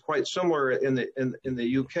that it's quite similar in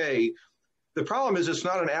the UK. The problem is it's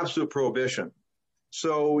not an absolute prohibition.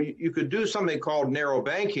 So you could do something called narrow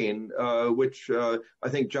banking, which I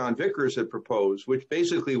think John Vickers had proposed, which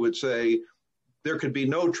basically would say there could be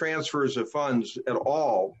no transfers of funds at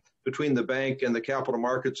all between the bank and the capital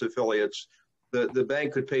markets affiliates. The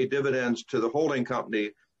bank could pay dividends to the holding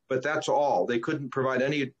company, but that's all. They couldn't provide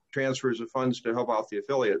any transfers of funds to help out the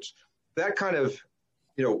affiliates. That kind of,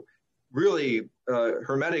 really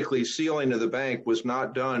hermetically sealing of the bank was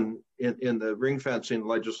not done in the ring fencing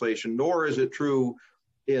legislation, nor is it true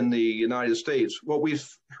in the United States. What we've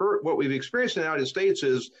experienced in the United States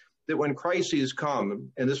is that when crises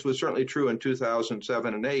come, and this was certainly true in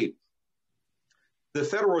 2007 and 8, the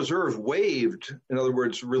Federal Reserve waived, in other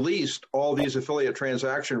words, released all these affiliate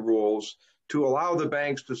transaction rules to allow the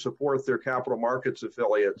banks to support their capital markets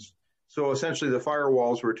affiliates. So essentially the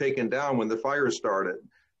firewalls were taken down when the fire started.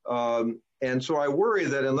 And so I worry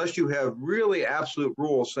that unless you have really absolute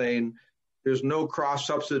rules saying there's no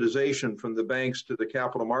cross-subsidization from the banks to the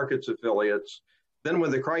capital markets affiliates, then when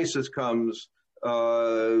the crisis comes,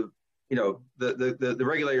 the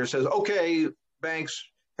regulator says, okay, banks,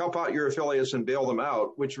 help out your affiliates and bail them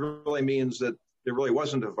out, which really means that there really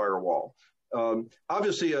wasn't a firewall.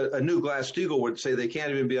 Obviously, a new Glass-Steagall would say they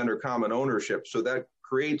can't even be under common ownership. So that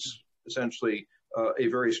creates essentially a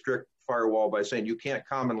very strict firewall by saying you can't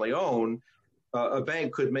commonly own. A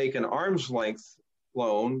bank could make an arm's length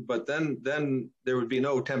loan, but then there would be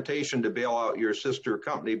no temptation to bail out your sister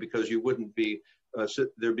company because you wouldn't be,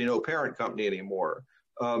 there'd be no parent company anymore.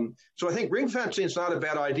 So I think ring fencing is not a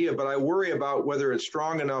bad idea, but I worry about whether it's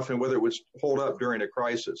strong enough and whether it would hold up during a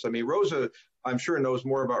crisis. I mean, Rosa, I'm sure, knows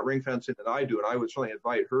more about ring fencing than I do, and I would certainly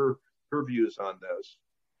invite her views on this.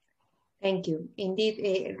 Thank you.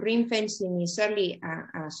 Indeed, ring fencing is certainly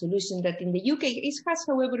a solution that in the UK has,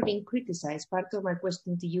 however, been criticized. Part of my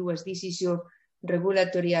question to you was this is your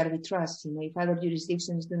regulatory arbitrage. If other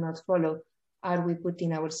jurisdictions do not follow, are we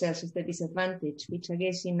putting ourselves at a disadvantage? Which I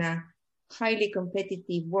guess in a highly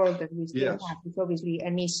competitive world that we still have is obviously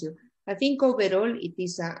an issue. I think overall it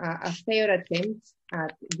is a fair attempt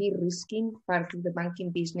at de-risking part of the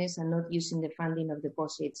banking business and not using the funding of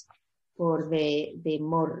deposits for the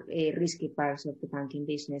more risky parts of the banking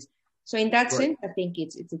business. So in that sense, I think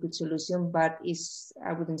it's a good solution, but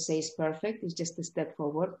I wouldn't say it's perfect. It's just a step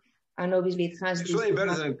forward. And obviously it has... It's certainly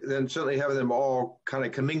better than certainly having them all kind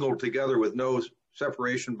of commingled together with no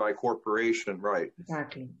separation by corporation, right?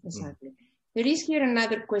 Exactly. There is here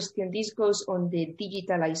another question. This goes on the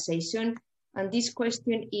digitalization. And this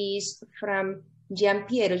question is from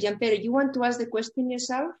Giampiero. Giampiero, you want to ask the question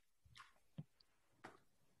yourself?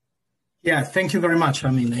 Yeah, thank you very much.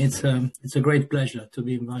 I mean, it's a great pleasure to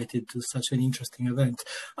be invited to such an interesting event.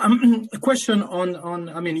 A question on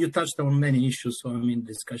I mean, you touched on many issues, so I mean,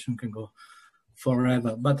 discussion can go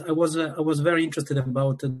forever. But I was very interested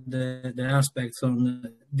about the aspects on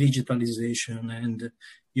digitalization, and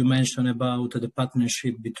you mentioned about the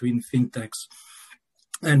partnership between fintechs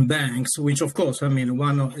and banks, which of course, I mean,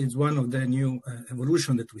 is one of the new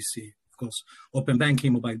evolution that we see. Course, open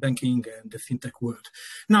banking, mobile banking, and the fintech world.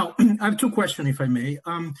 Now, I have two questions, if I may.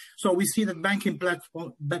 So we see that banking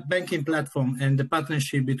platform and the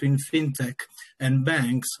partnership between fintech and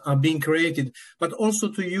banks are being created, but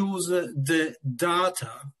also to use the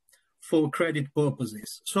data for credit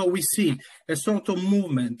purposes. So we see a sort of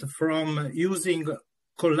movement from using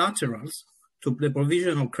collaterals to the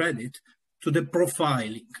provision of credit to the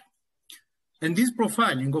profiling. And this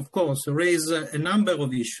profiling, of course, raises a number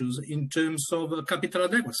of issues in terms of capital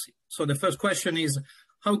adequacy. So the first question is,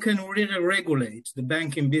 how can we regulate the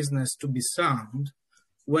banking business to be sound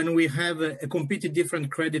when we have a completely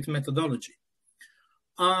different credit methodology?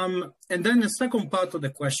 And then the second part of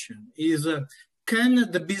the question is,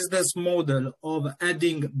 can the business model of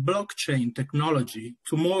adding blockchain technology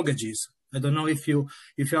to mortgages? I don't know if you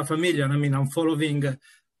are familiar. I mean, I'm following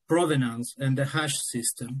provenance and the hash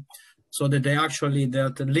system, so that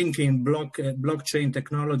they're linking blockchain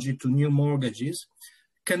technology to new mortgages.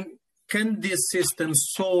 Can this system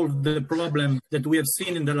solve the problem that we have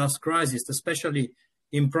seen in the last crisis, especially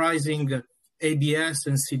in pricing ABS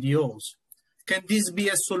and CDOs? Can this be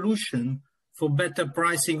a solution for better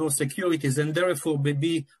pricing of securities and therefore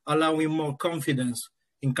maybe allowing more confidence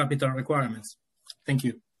in capital requirements? Thank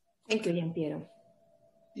you. Thank you, Gianpiero.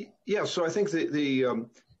 Yeah, so I think the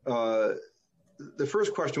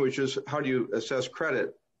first question, which is how do you assess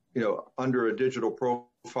credit, under a digital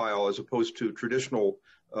profile as opposed to traditional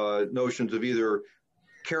notions of either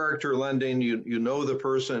character lending, you know the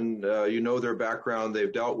person, you know their background,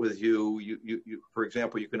 they've dealt with you, for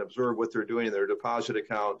example, you can observe what they're doing in their deposit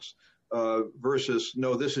accounts, versus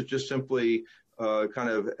no, this is just simply kind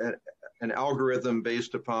of an algorithm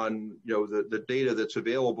based upon the data that's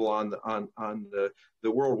available on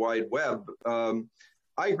the World Wide Web.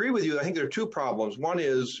 I agree with you. I think there are two problems. One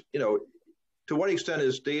is, to what extent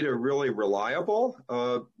is data really reliable?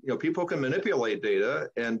 People can manipulate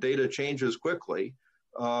data, and data changes quickly.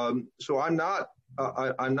 So I'm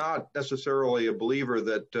not necessarily a believer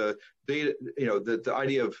that data, that the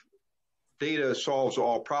idea of data solves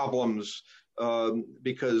all problems,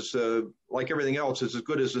 because like everything else, it's as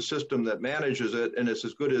good as the system that manages it, and it's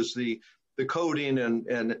as good as the coding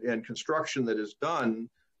and construction that is done.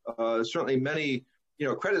 Certainly many,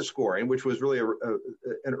 credit scoring, which was really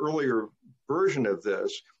an earlier version of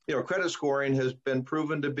this, credit scoring has been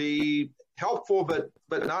proven to be helpful, but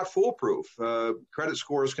not foolproof. Credit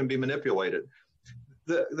scores can be manipulated.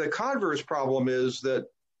 The converse problem is that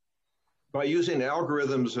by using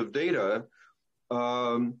algorithms of data,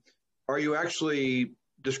 are you actually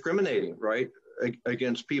discriminating, right,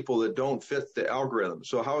 against people that don't fit the algorithm?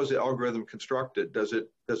 So how is the algorithm constructed? Does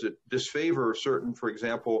it disfavor certain, for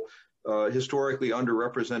example, historically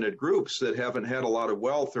underrepresented groups that haven't had a lot of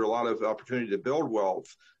wealth or a lot of opportunity to build wealth,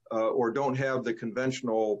 or don't have the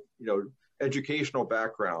conventional, educational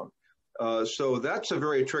background? So that's a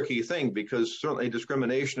very tricky thing, because certainly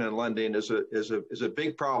discrimination in lending is a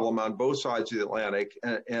big problem on both sides of the Atlantic,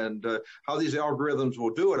 and how these algorithms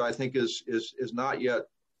will do it, I think, is not yet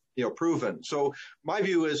proven. So my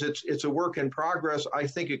view is it's a work in progress. I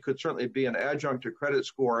think it could certainly be an adjunct to credit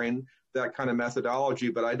scoring, that kind of methodology,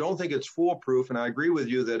 but I don't think it's foolproof. And I agree with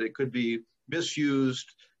you that it could be misused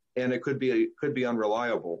and it could be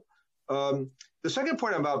unreliable. The second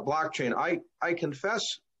point about blockchain, I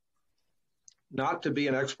confess not to be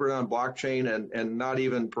an expert on blockchain, and not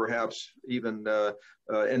even perhaps even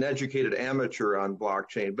an educated amateur on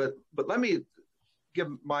blockchain. But let me give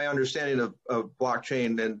my understanding of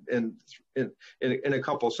blockchain in a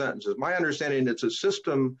couple sentences. My understanding, it's a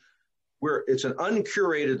system where it's an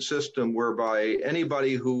uncurated system whereby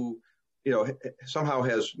anybody who somehow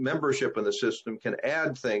has membership in the system can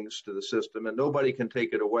add things to the system, and nobody can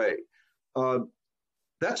take it away.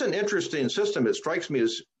 That's an interesting system. It strikes me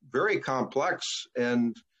as very complex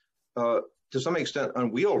and to some extent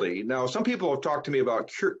unwieldy. Now, some people have talked to me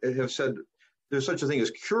about, have said there's such a thing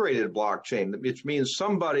as curated blockchain, which means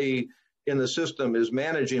somebody in the system is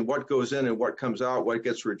managing what goes in and what comes out, what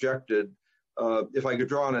gets rejected. If I could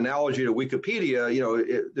draw an analogy to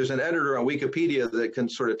Wikipedia, there's an editor on Wikipedia that can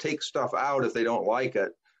sort of take stuff out if they don't like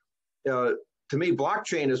it. To me,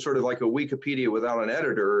 blockchain is sort of like a Wikipedia without an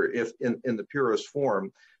editor, if in the purest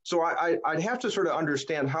form. So I'd have to sort of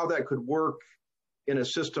understand how that could work in a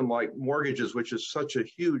system like mortgages, which is such a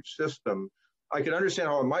huge system. I can understand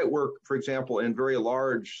how it might work, for example, in very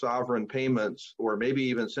large sovereign payments, or maybe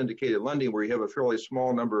even syndicated lending, where you have a fairly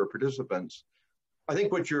small number of participants. I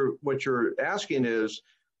think what you're asking is,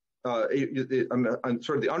 sort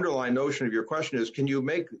of the underlying notion of your question is, can you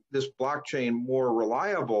make this blockchain more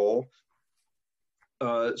reliable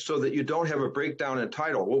so that you don't have a breakdown in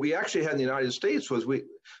title? What we actually had in the United States was we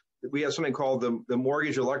had something called the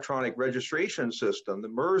Mortgage Electronic Registration System, the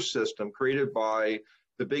MERS system, created by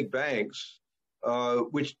the big banks,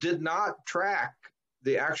 which did not track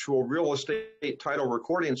the actual real estate title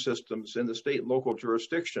recording systems in the state and local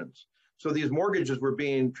jurisdictions. So these mortgages were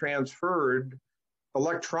being transferred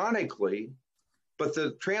electronically, but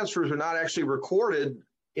the transfers are not actually recorded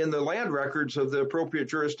in the land records of the appropriate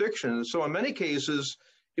jurisdiction. So in many cases,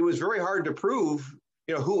 it was very hard to prove,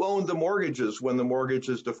 who owned the mortgages when the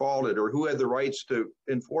mortgages defaulted, or who had the rights to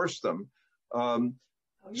enforce them.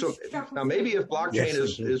 So now maybe if blockchain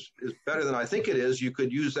is better than I think it is, you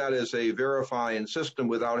could use that as a verifying system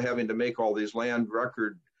without having to make all these land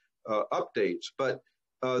record updates. But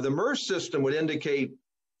the MERS system would indicate,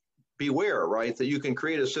 beware, right, that you can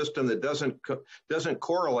create a system that doesn't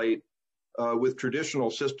correlate with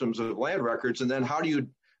traditional systems of land records. And then how do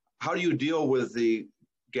you deal with the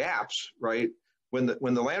gaps, right? When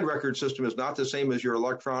the land record system is not the same as your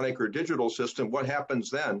electronic or digital system, what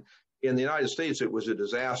happens then? In the United States, it was a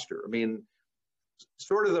disaster. I mean,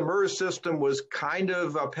 sort of the MERS system was kind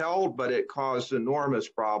of upheld, but it caused enormous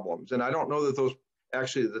problems. And I don't know that those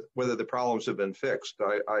actually, whether the problems have been fixed.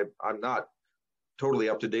 I'm not totally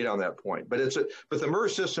up to date on that point. But the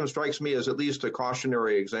MERS system strikes me as at least a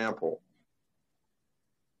cautionary example.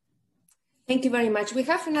 Thank you very much. We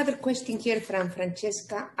have another question here from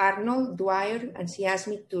Francesca Arnold Dwyer, and she asked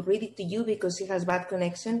me to read it to you because she has bad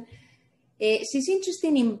connection. She's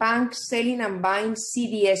interested in banks selling and buying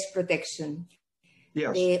CDS protection,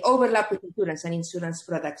 yes, the overlap with insurance and insurance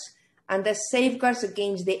products, and the safeguards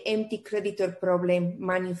against the empty creditor problem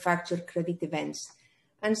manufactured credit events.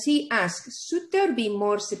 And she asks, should there be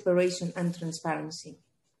more separation and transparency?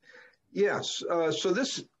 Yes. So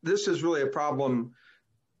this is really a problem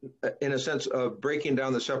in a sense of breaking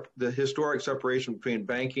down the historic separation between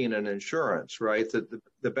banking and insurance, right? That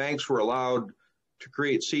the banks were allowed to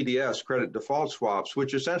create CDS, credit default swaps,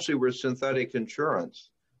 which essentially were synthetic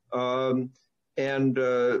insurance. Until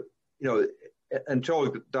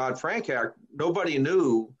Dodd-Frank Act, nobody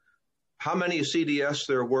knew how many CDS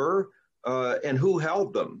there were and who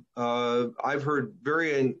held them. I've heard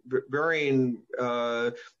varying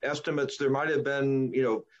estimates. There might have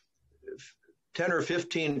been, 10 or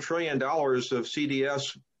 15 trillion dollars of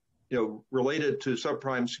CDS, related to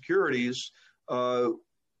subprime securities,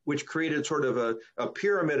 which created sort of a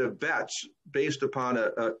pyramid of bets based upon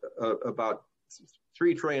about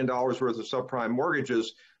 $3 trillion worth of subprime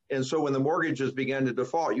mortgages. And so when the mortgages began to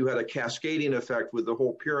default, you had a cascading effect with the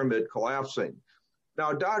whole pyramid collapsing.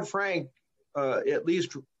 Now, Dodd-Frank at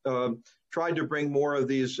least tried to bring more of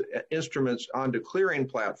these instruments onto clearing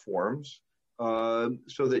platforms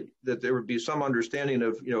so that there would be some understanding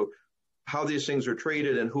of, how these things are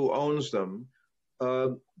traded and who owns them.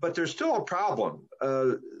 But there's still a problem.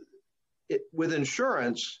 With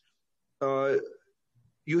insurance,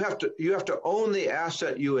 you have to own the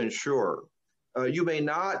asset you insure. You may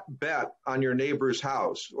not bet on your neighbor's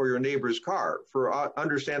house or your neighbor's car for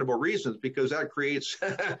understandable reasons, because that creates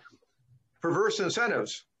perverse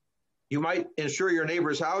incentives. You might insure your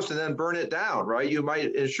neighbor's house and then burn it down, right? You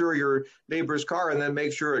might insure your neighbor's car and then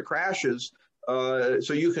make sure it crashes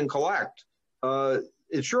so you can collect.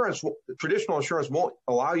 Traditional insurance won't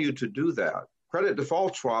allow you to do that. Credit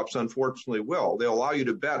default swaps, unfortunately, will. They'll allow you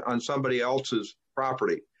to bet on somebody else's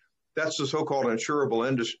property. That's the so-called insurable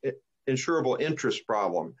interest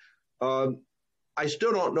problem. I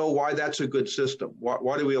still don't know why that's a good system.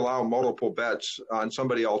 Why do we allow multiple bets on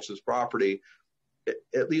somebody else's property,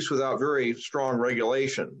 at least without very strong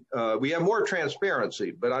regulation? We have more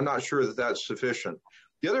transparency, but I'm not sure that that's sufficient.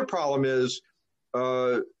 The other problem is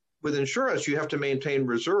with insurance, you have to maintain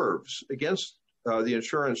reserves against the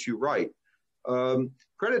insurance you write.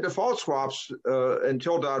 Credit default swaps,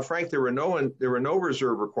 until Dodd-Frank, there were no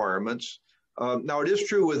reserve requirements. Now, it is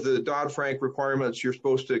true with the Dodd-Frank requirements, you're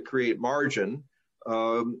supposed to create margin.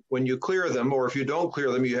 When you clear them, or if you don't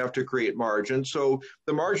clear them, you have to create margin. So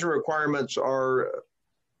the margin requirements are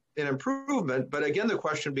an improvement. But again, the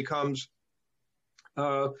question becomes,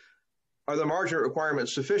 are the margin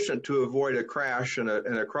requirements sufficient to avoid a crash and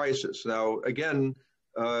a crisis? Now, again,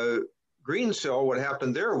 Greensill, what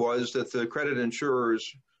happened there was that the credit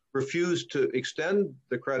insurers refused to extend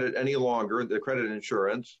the credit any longer, the credit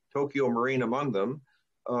insurance, Tokyo Marine among them.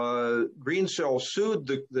 Greensill sued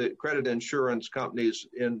the credit insurance companies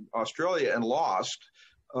in Australia and lost.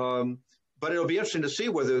 But it'll be interesting to see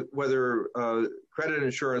whether credit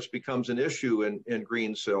insurance becomes an issue in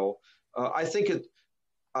Greensill. I think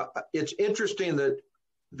it's interesting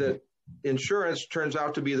that insurance turns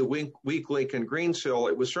out to be the weak link in Greensill.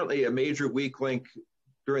 It was certainly a major weak link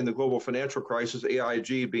during the global financial crisis,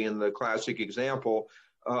 AIG being the classic example.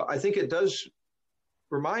 I think it does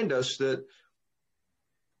remind us that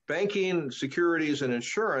banking, securities, and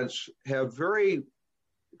insurance have very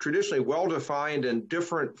traditionally well-defined and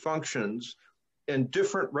different functions and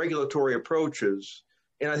different regulatory approaches.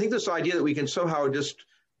 And I think this idea that we can somehow just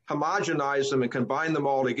homogenize them and combine them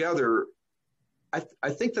all together, I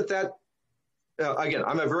think that again,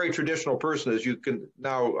 I'm a very traditional person, as you can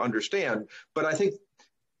now understand, but I think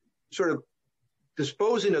sort of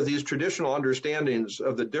disposing of these traditional understandings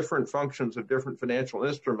of the different functions of different financial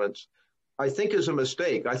instruments, I think is a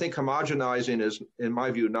mistake. I think homogenizing is, in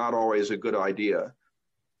my view, not always a good idea.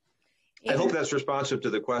 I hope that's responsive to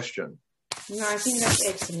the question. No, I think that's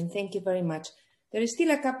excellent. Thank you very much. There is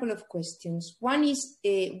still a couple of questions. One is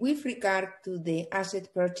with regard to the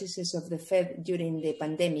asset purchases of the Fed during the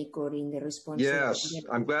pandemic or in the response. Yes,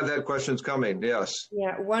 I'm glad that question's coming. Yes.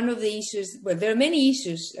 Yeah, one of the issues, well, there are many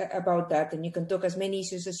issues about that, and you can talk as many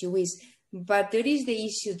issues as you wish. But there is the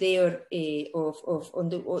issue there of on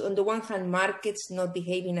the one hand, markets not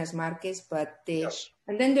behaving as markets, but yes.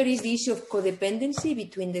 And then there is the issue of codependency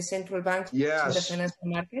between the central banks yes. and the financial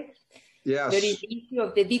market. Yes. There is the issue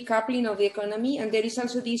of the decoupling of the economy, and there is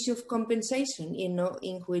also the issue of compensation, in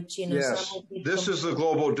which, yes. Some of this is the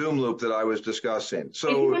global doom loop that I was discussing. So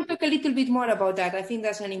if you want to talk a little bit more about that, I think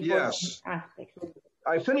that's an important aspect.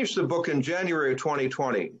 I finished the book in January of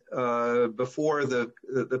 2020, before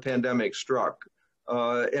the pandemic struck.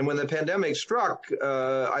 And when the pandemic struck,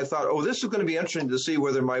 I thought, oh, this is going to be interesting to see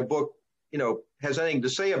whether my book, has anything to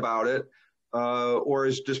say about it, or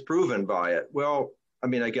is disproven by it. Well, I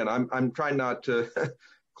mean, again, I'm trying not to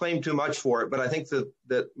claim too much for it, but I think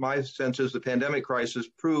that my sense is the pandemic crisis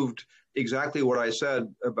proved exactly what I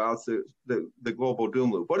said about the global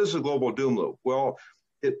doom loop. What is the global doom loop? Well,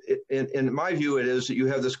 in my view, it is that you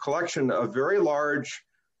have this collection of very large,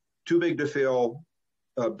 too big to fail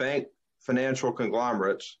bank financial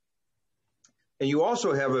conglomerates. And you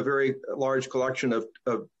also have a very large collection of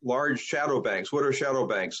large shadow banks. What are shadow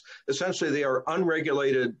banks? Essentially, they are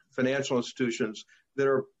unregulated financial institutions that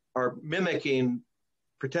are mimicking,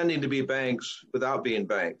 pretending to be banks without being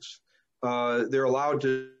banks. They're allowed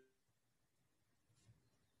to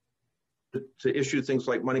issue things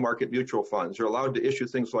like money market mutual funds. They're allowed to issue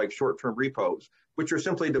things like short-term repos, which are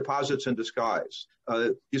simply deposits in disguise.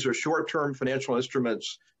 These are short-term financial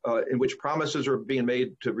instruments in which promises are being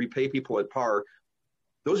made to repay people at par.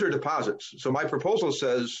 Those are deposits. So my proposal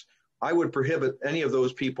says I would prohibit any of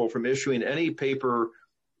those people from issuing any paper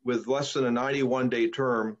with less than a 91-day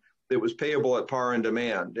term that was payable at par and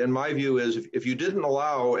demand. And my view is if you didn't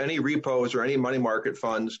allow any repos or any money market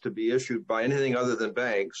funds to be issued by anything other than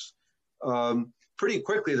banks, pretty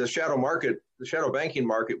quickly the shadow banking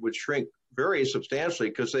market would shrink very substantially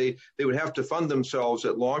because they would have to fund themselves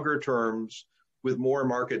at longer terms with more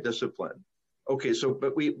market discipline. Okay, so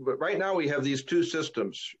but right now we have these two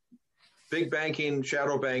systems, big banking,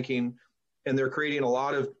 shadow banking, and they're creating a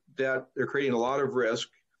lot of debt, they're creating a lot of risk,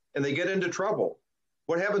 and they get into trouble.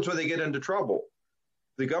 What happens when they get into trouble?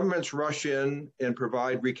 The governments rush in and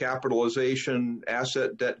provide recapitalization,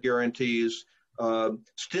 asset debt guarantees,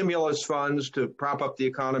 stimulus funds to prop up the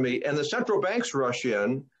economy, and the central banks rush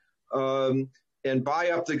in and buy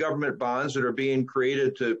up the government bonds that are being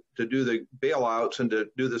created to do the bailouts and to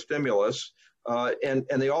do the stimulus. And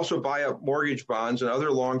they also buy up mortgage bonds and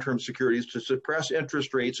other long-term securities to suppress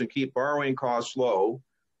interest rates and keep borrowing costs low.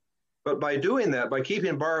 But by doing that, by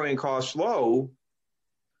keeping borrowing costs low,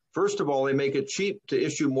 first of all, they make it cheap to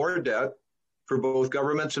issue more debt for both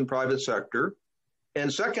governments and private sector.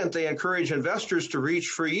 And second, they encourage investors to reach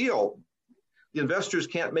for yield. The investors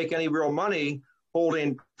can't make any real money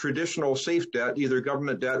holding traditional safe debt, either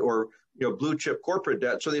government debt or blue chip corporate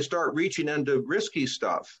debt. So they start reaching into risky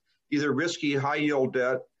stuff, either risky high yield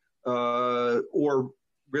debt or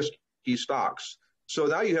risky stocks. So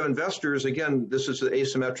now you have investors, again, this is the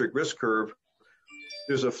asymmetric risk curve.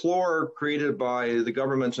 There's a floor created by the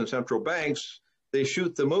governments and central banks. They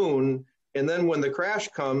shoot the moon. And then when the crash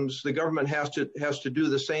comes, the government has to do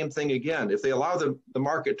the same thing again. If they allow the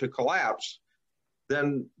market to collapse,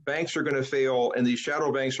 then banks are going to fail and these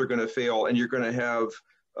shadow banks are going to fail. And you're going to have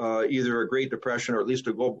either a Great Depression or at least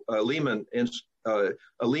a Lehman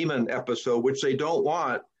episode, which they don't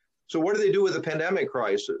want. So what do they do with the pandemic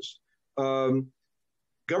crisis?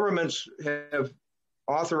 Governments have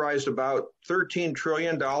authorized about $13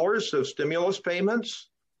 trillion of stimulus payments.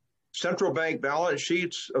 Central bank balance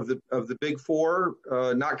sheets of the big four,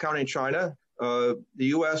 not counting China, the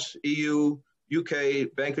US, EU,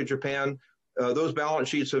 UK, Bank of Japan, those balance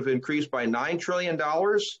sheets have increased by $9 trillion.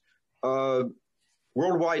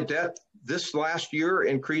 Worldwide debt this last year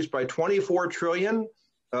increased by 24 trillion,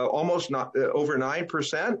 almost over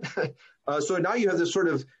 9%. So now you have this sort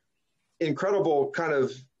of incredible kind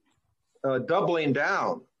of doubling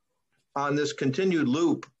down on this continued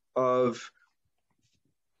loop of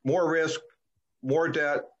more risk, more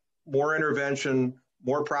debt, more intervention,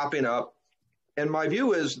 more propping up. And my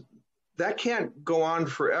view is that can't go on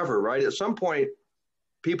forever, right? At some point,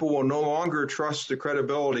 people will no longer trust the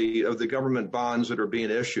credibility of the government bonds that are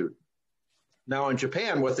being issued. Now in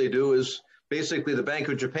Japan, what they do is basically the Bank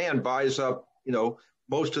of Japan buys up,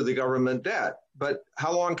 most of the government debt. But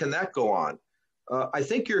how long can that go on? I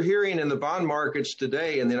think you're hearing in the bond markets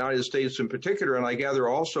today in the United States in particular, and I gather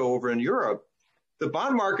also over in Europe, the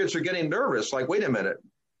bond markets are getting nervous. Like, wait a minute,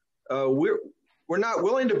 we're not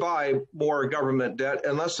willing to buy more government debt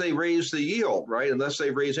unless they raise the yield, right? Unless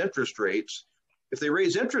they raise interest rates. If they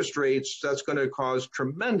raise interest rates, that's going to cause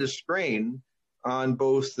tremendous strain on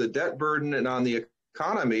both the debt burden and on the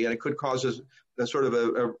economy, and it could cause a sort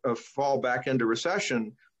of a fall back into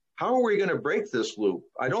recession. How are we going to break this loop?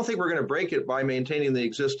 I don't think we're going to break it by maintaining the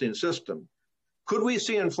existing system. Could we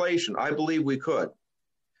see inflation? I believe we could.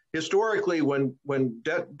 Historically, when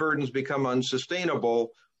debt burdens become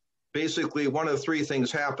unsustainable, basically one of three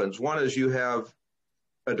things happens. One is you have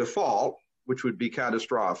a default, which would be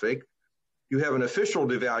catastrophic. You have an official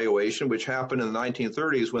devaluation, which happened in the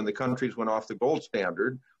 1930s when the countries went off the gold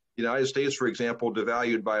standard. The United States, for example,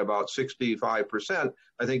 devalued by about 65%.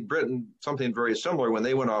 I think Britain, something very similar when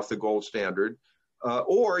they went off the gold standard.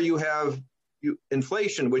 Or you have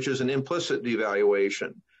inflation, which is an implicit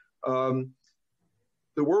devaluation.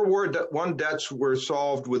 The World War I debts were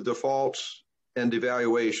solved with defaults and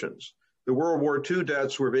devaluations. The World War II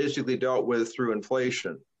debts were basically dealt with through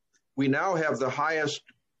inflation. We now have the highest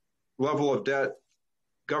level of debt,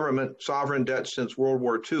 government sovereign debt, since World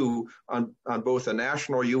War II on both a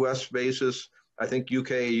national U.S. basis, I think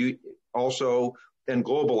UK also, and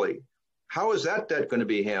globally. How is that debt going to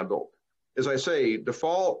be handled? As I say,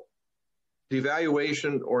 default,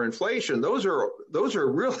 devaluation, or inflation, those are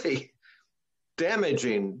really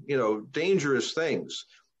damaging, dangerous things.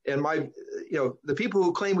 And the people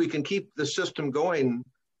who claim we can keep the system going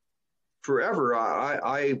forever,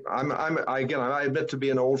 I admit to be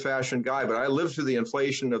an old-fashioned guy, but I lived through the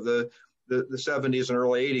inflation of the 70s and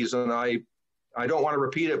early 80s, and I don't want to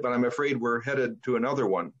repeat it, but I'm afraid we're headed to another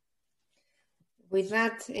one. With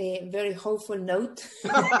that very hopeful note,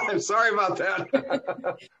 I'm sorry about that.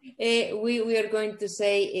 we are going to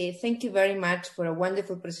say thank you very much for a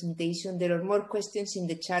wonderful presentation. There are more questions in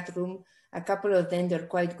the chat room. A couple of them are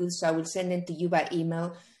quite good, so I will send them to you by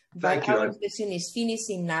email. But our session is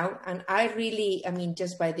finishing now, and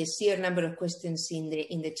just by the sheer number of questions in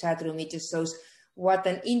the chat room, it just shows what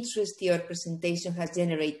an interest your presentation has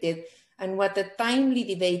generated and what a timely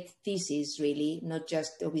debate this is, really, not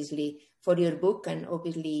just obviously for your book, and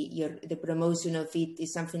obviously the promotion of it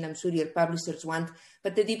is something I'm sure your publishers want,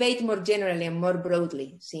 but the debate more generally and more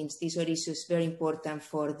broadly, since these are issues very important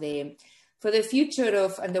for the future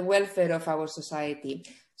of and the welfare of our society.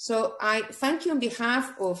 So I thank you on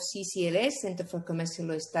behalf of CCLS, Center for Commercial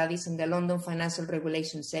Law Studies, and the London Financial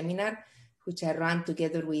Regulation Seminar, which I ran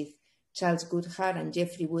together with Charles Goodhart and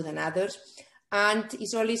Jeffrey Wood and others. And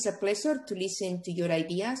it's always a pleasure to listen to your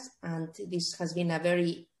ideas. And this has been a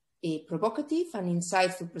very provocative and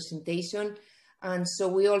insightful presentation. And so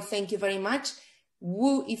we all thank you very much.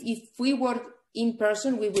 If we were in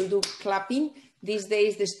person, we will do clapping. These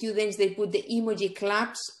days, the students, they put the emoji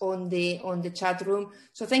claps on the chat room.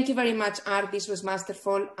 So thank you very much, Art. This was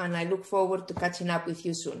masterful, and I look forward to catching up with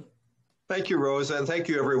you soon. Thank you, Rosa, and thank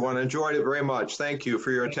you, everyone. Enjoyed it very much. Thank you for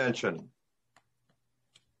your attention.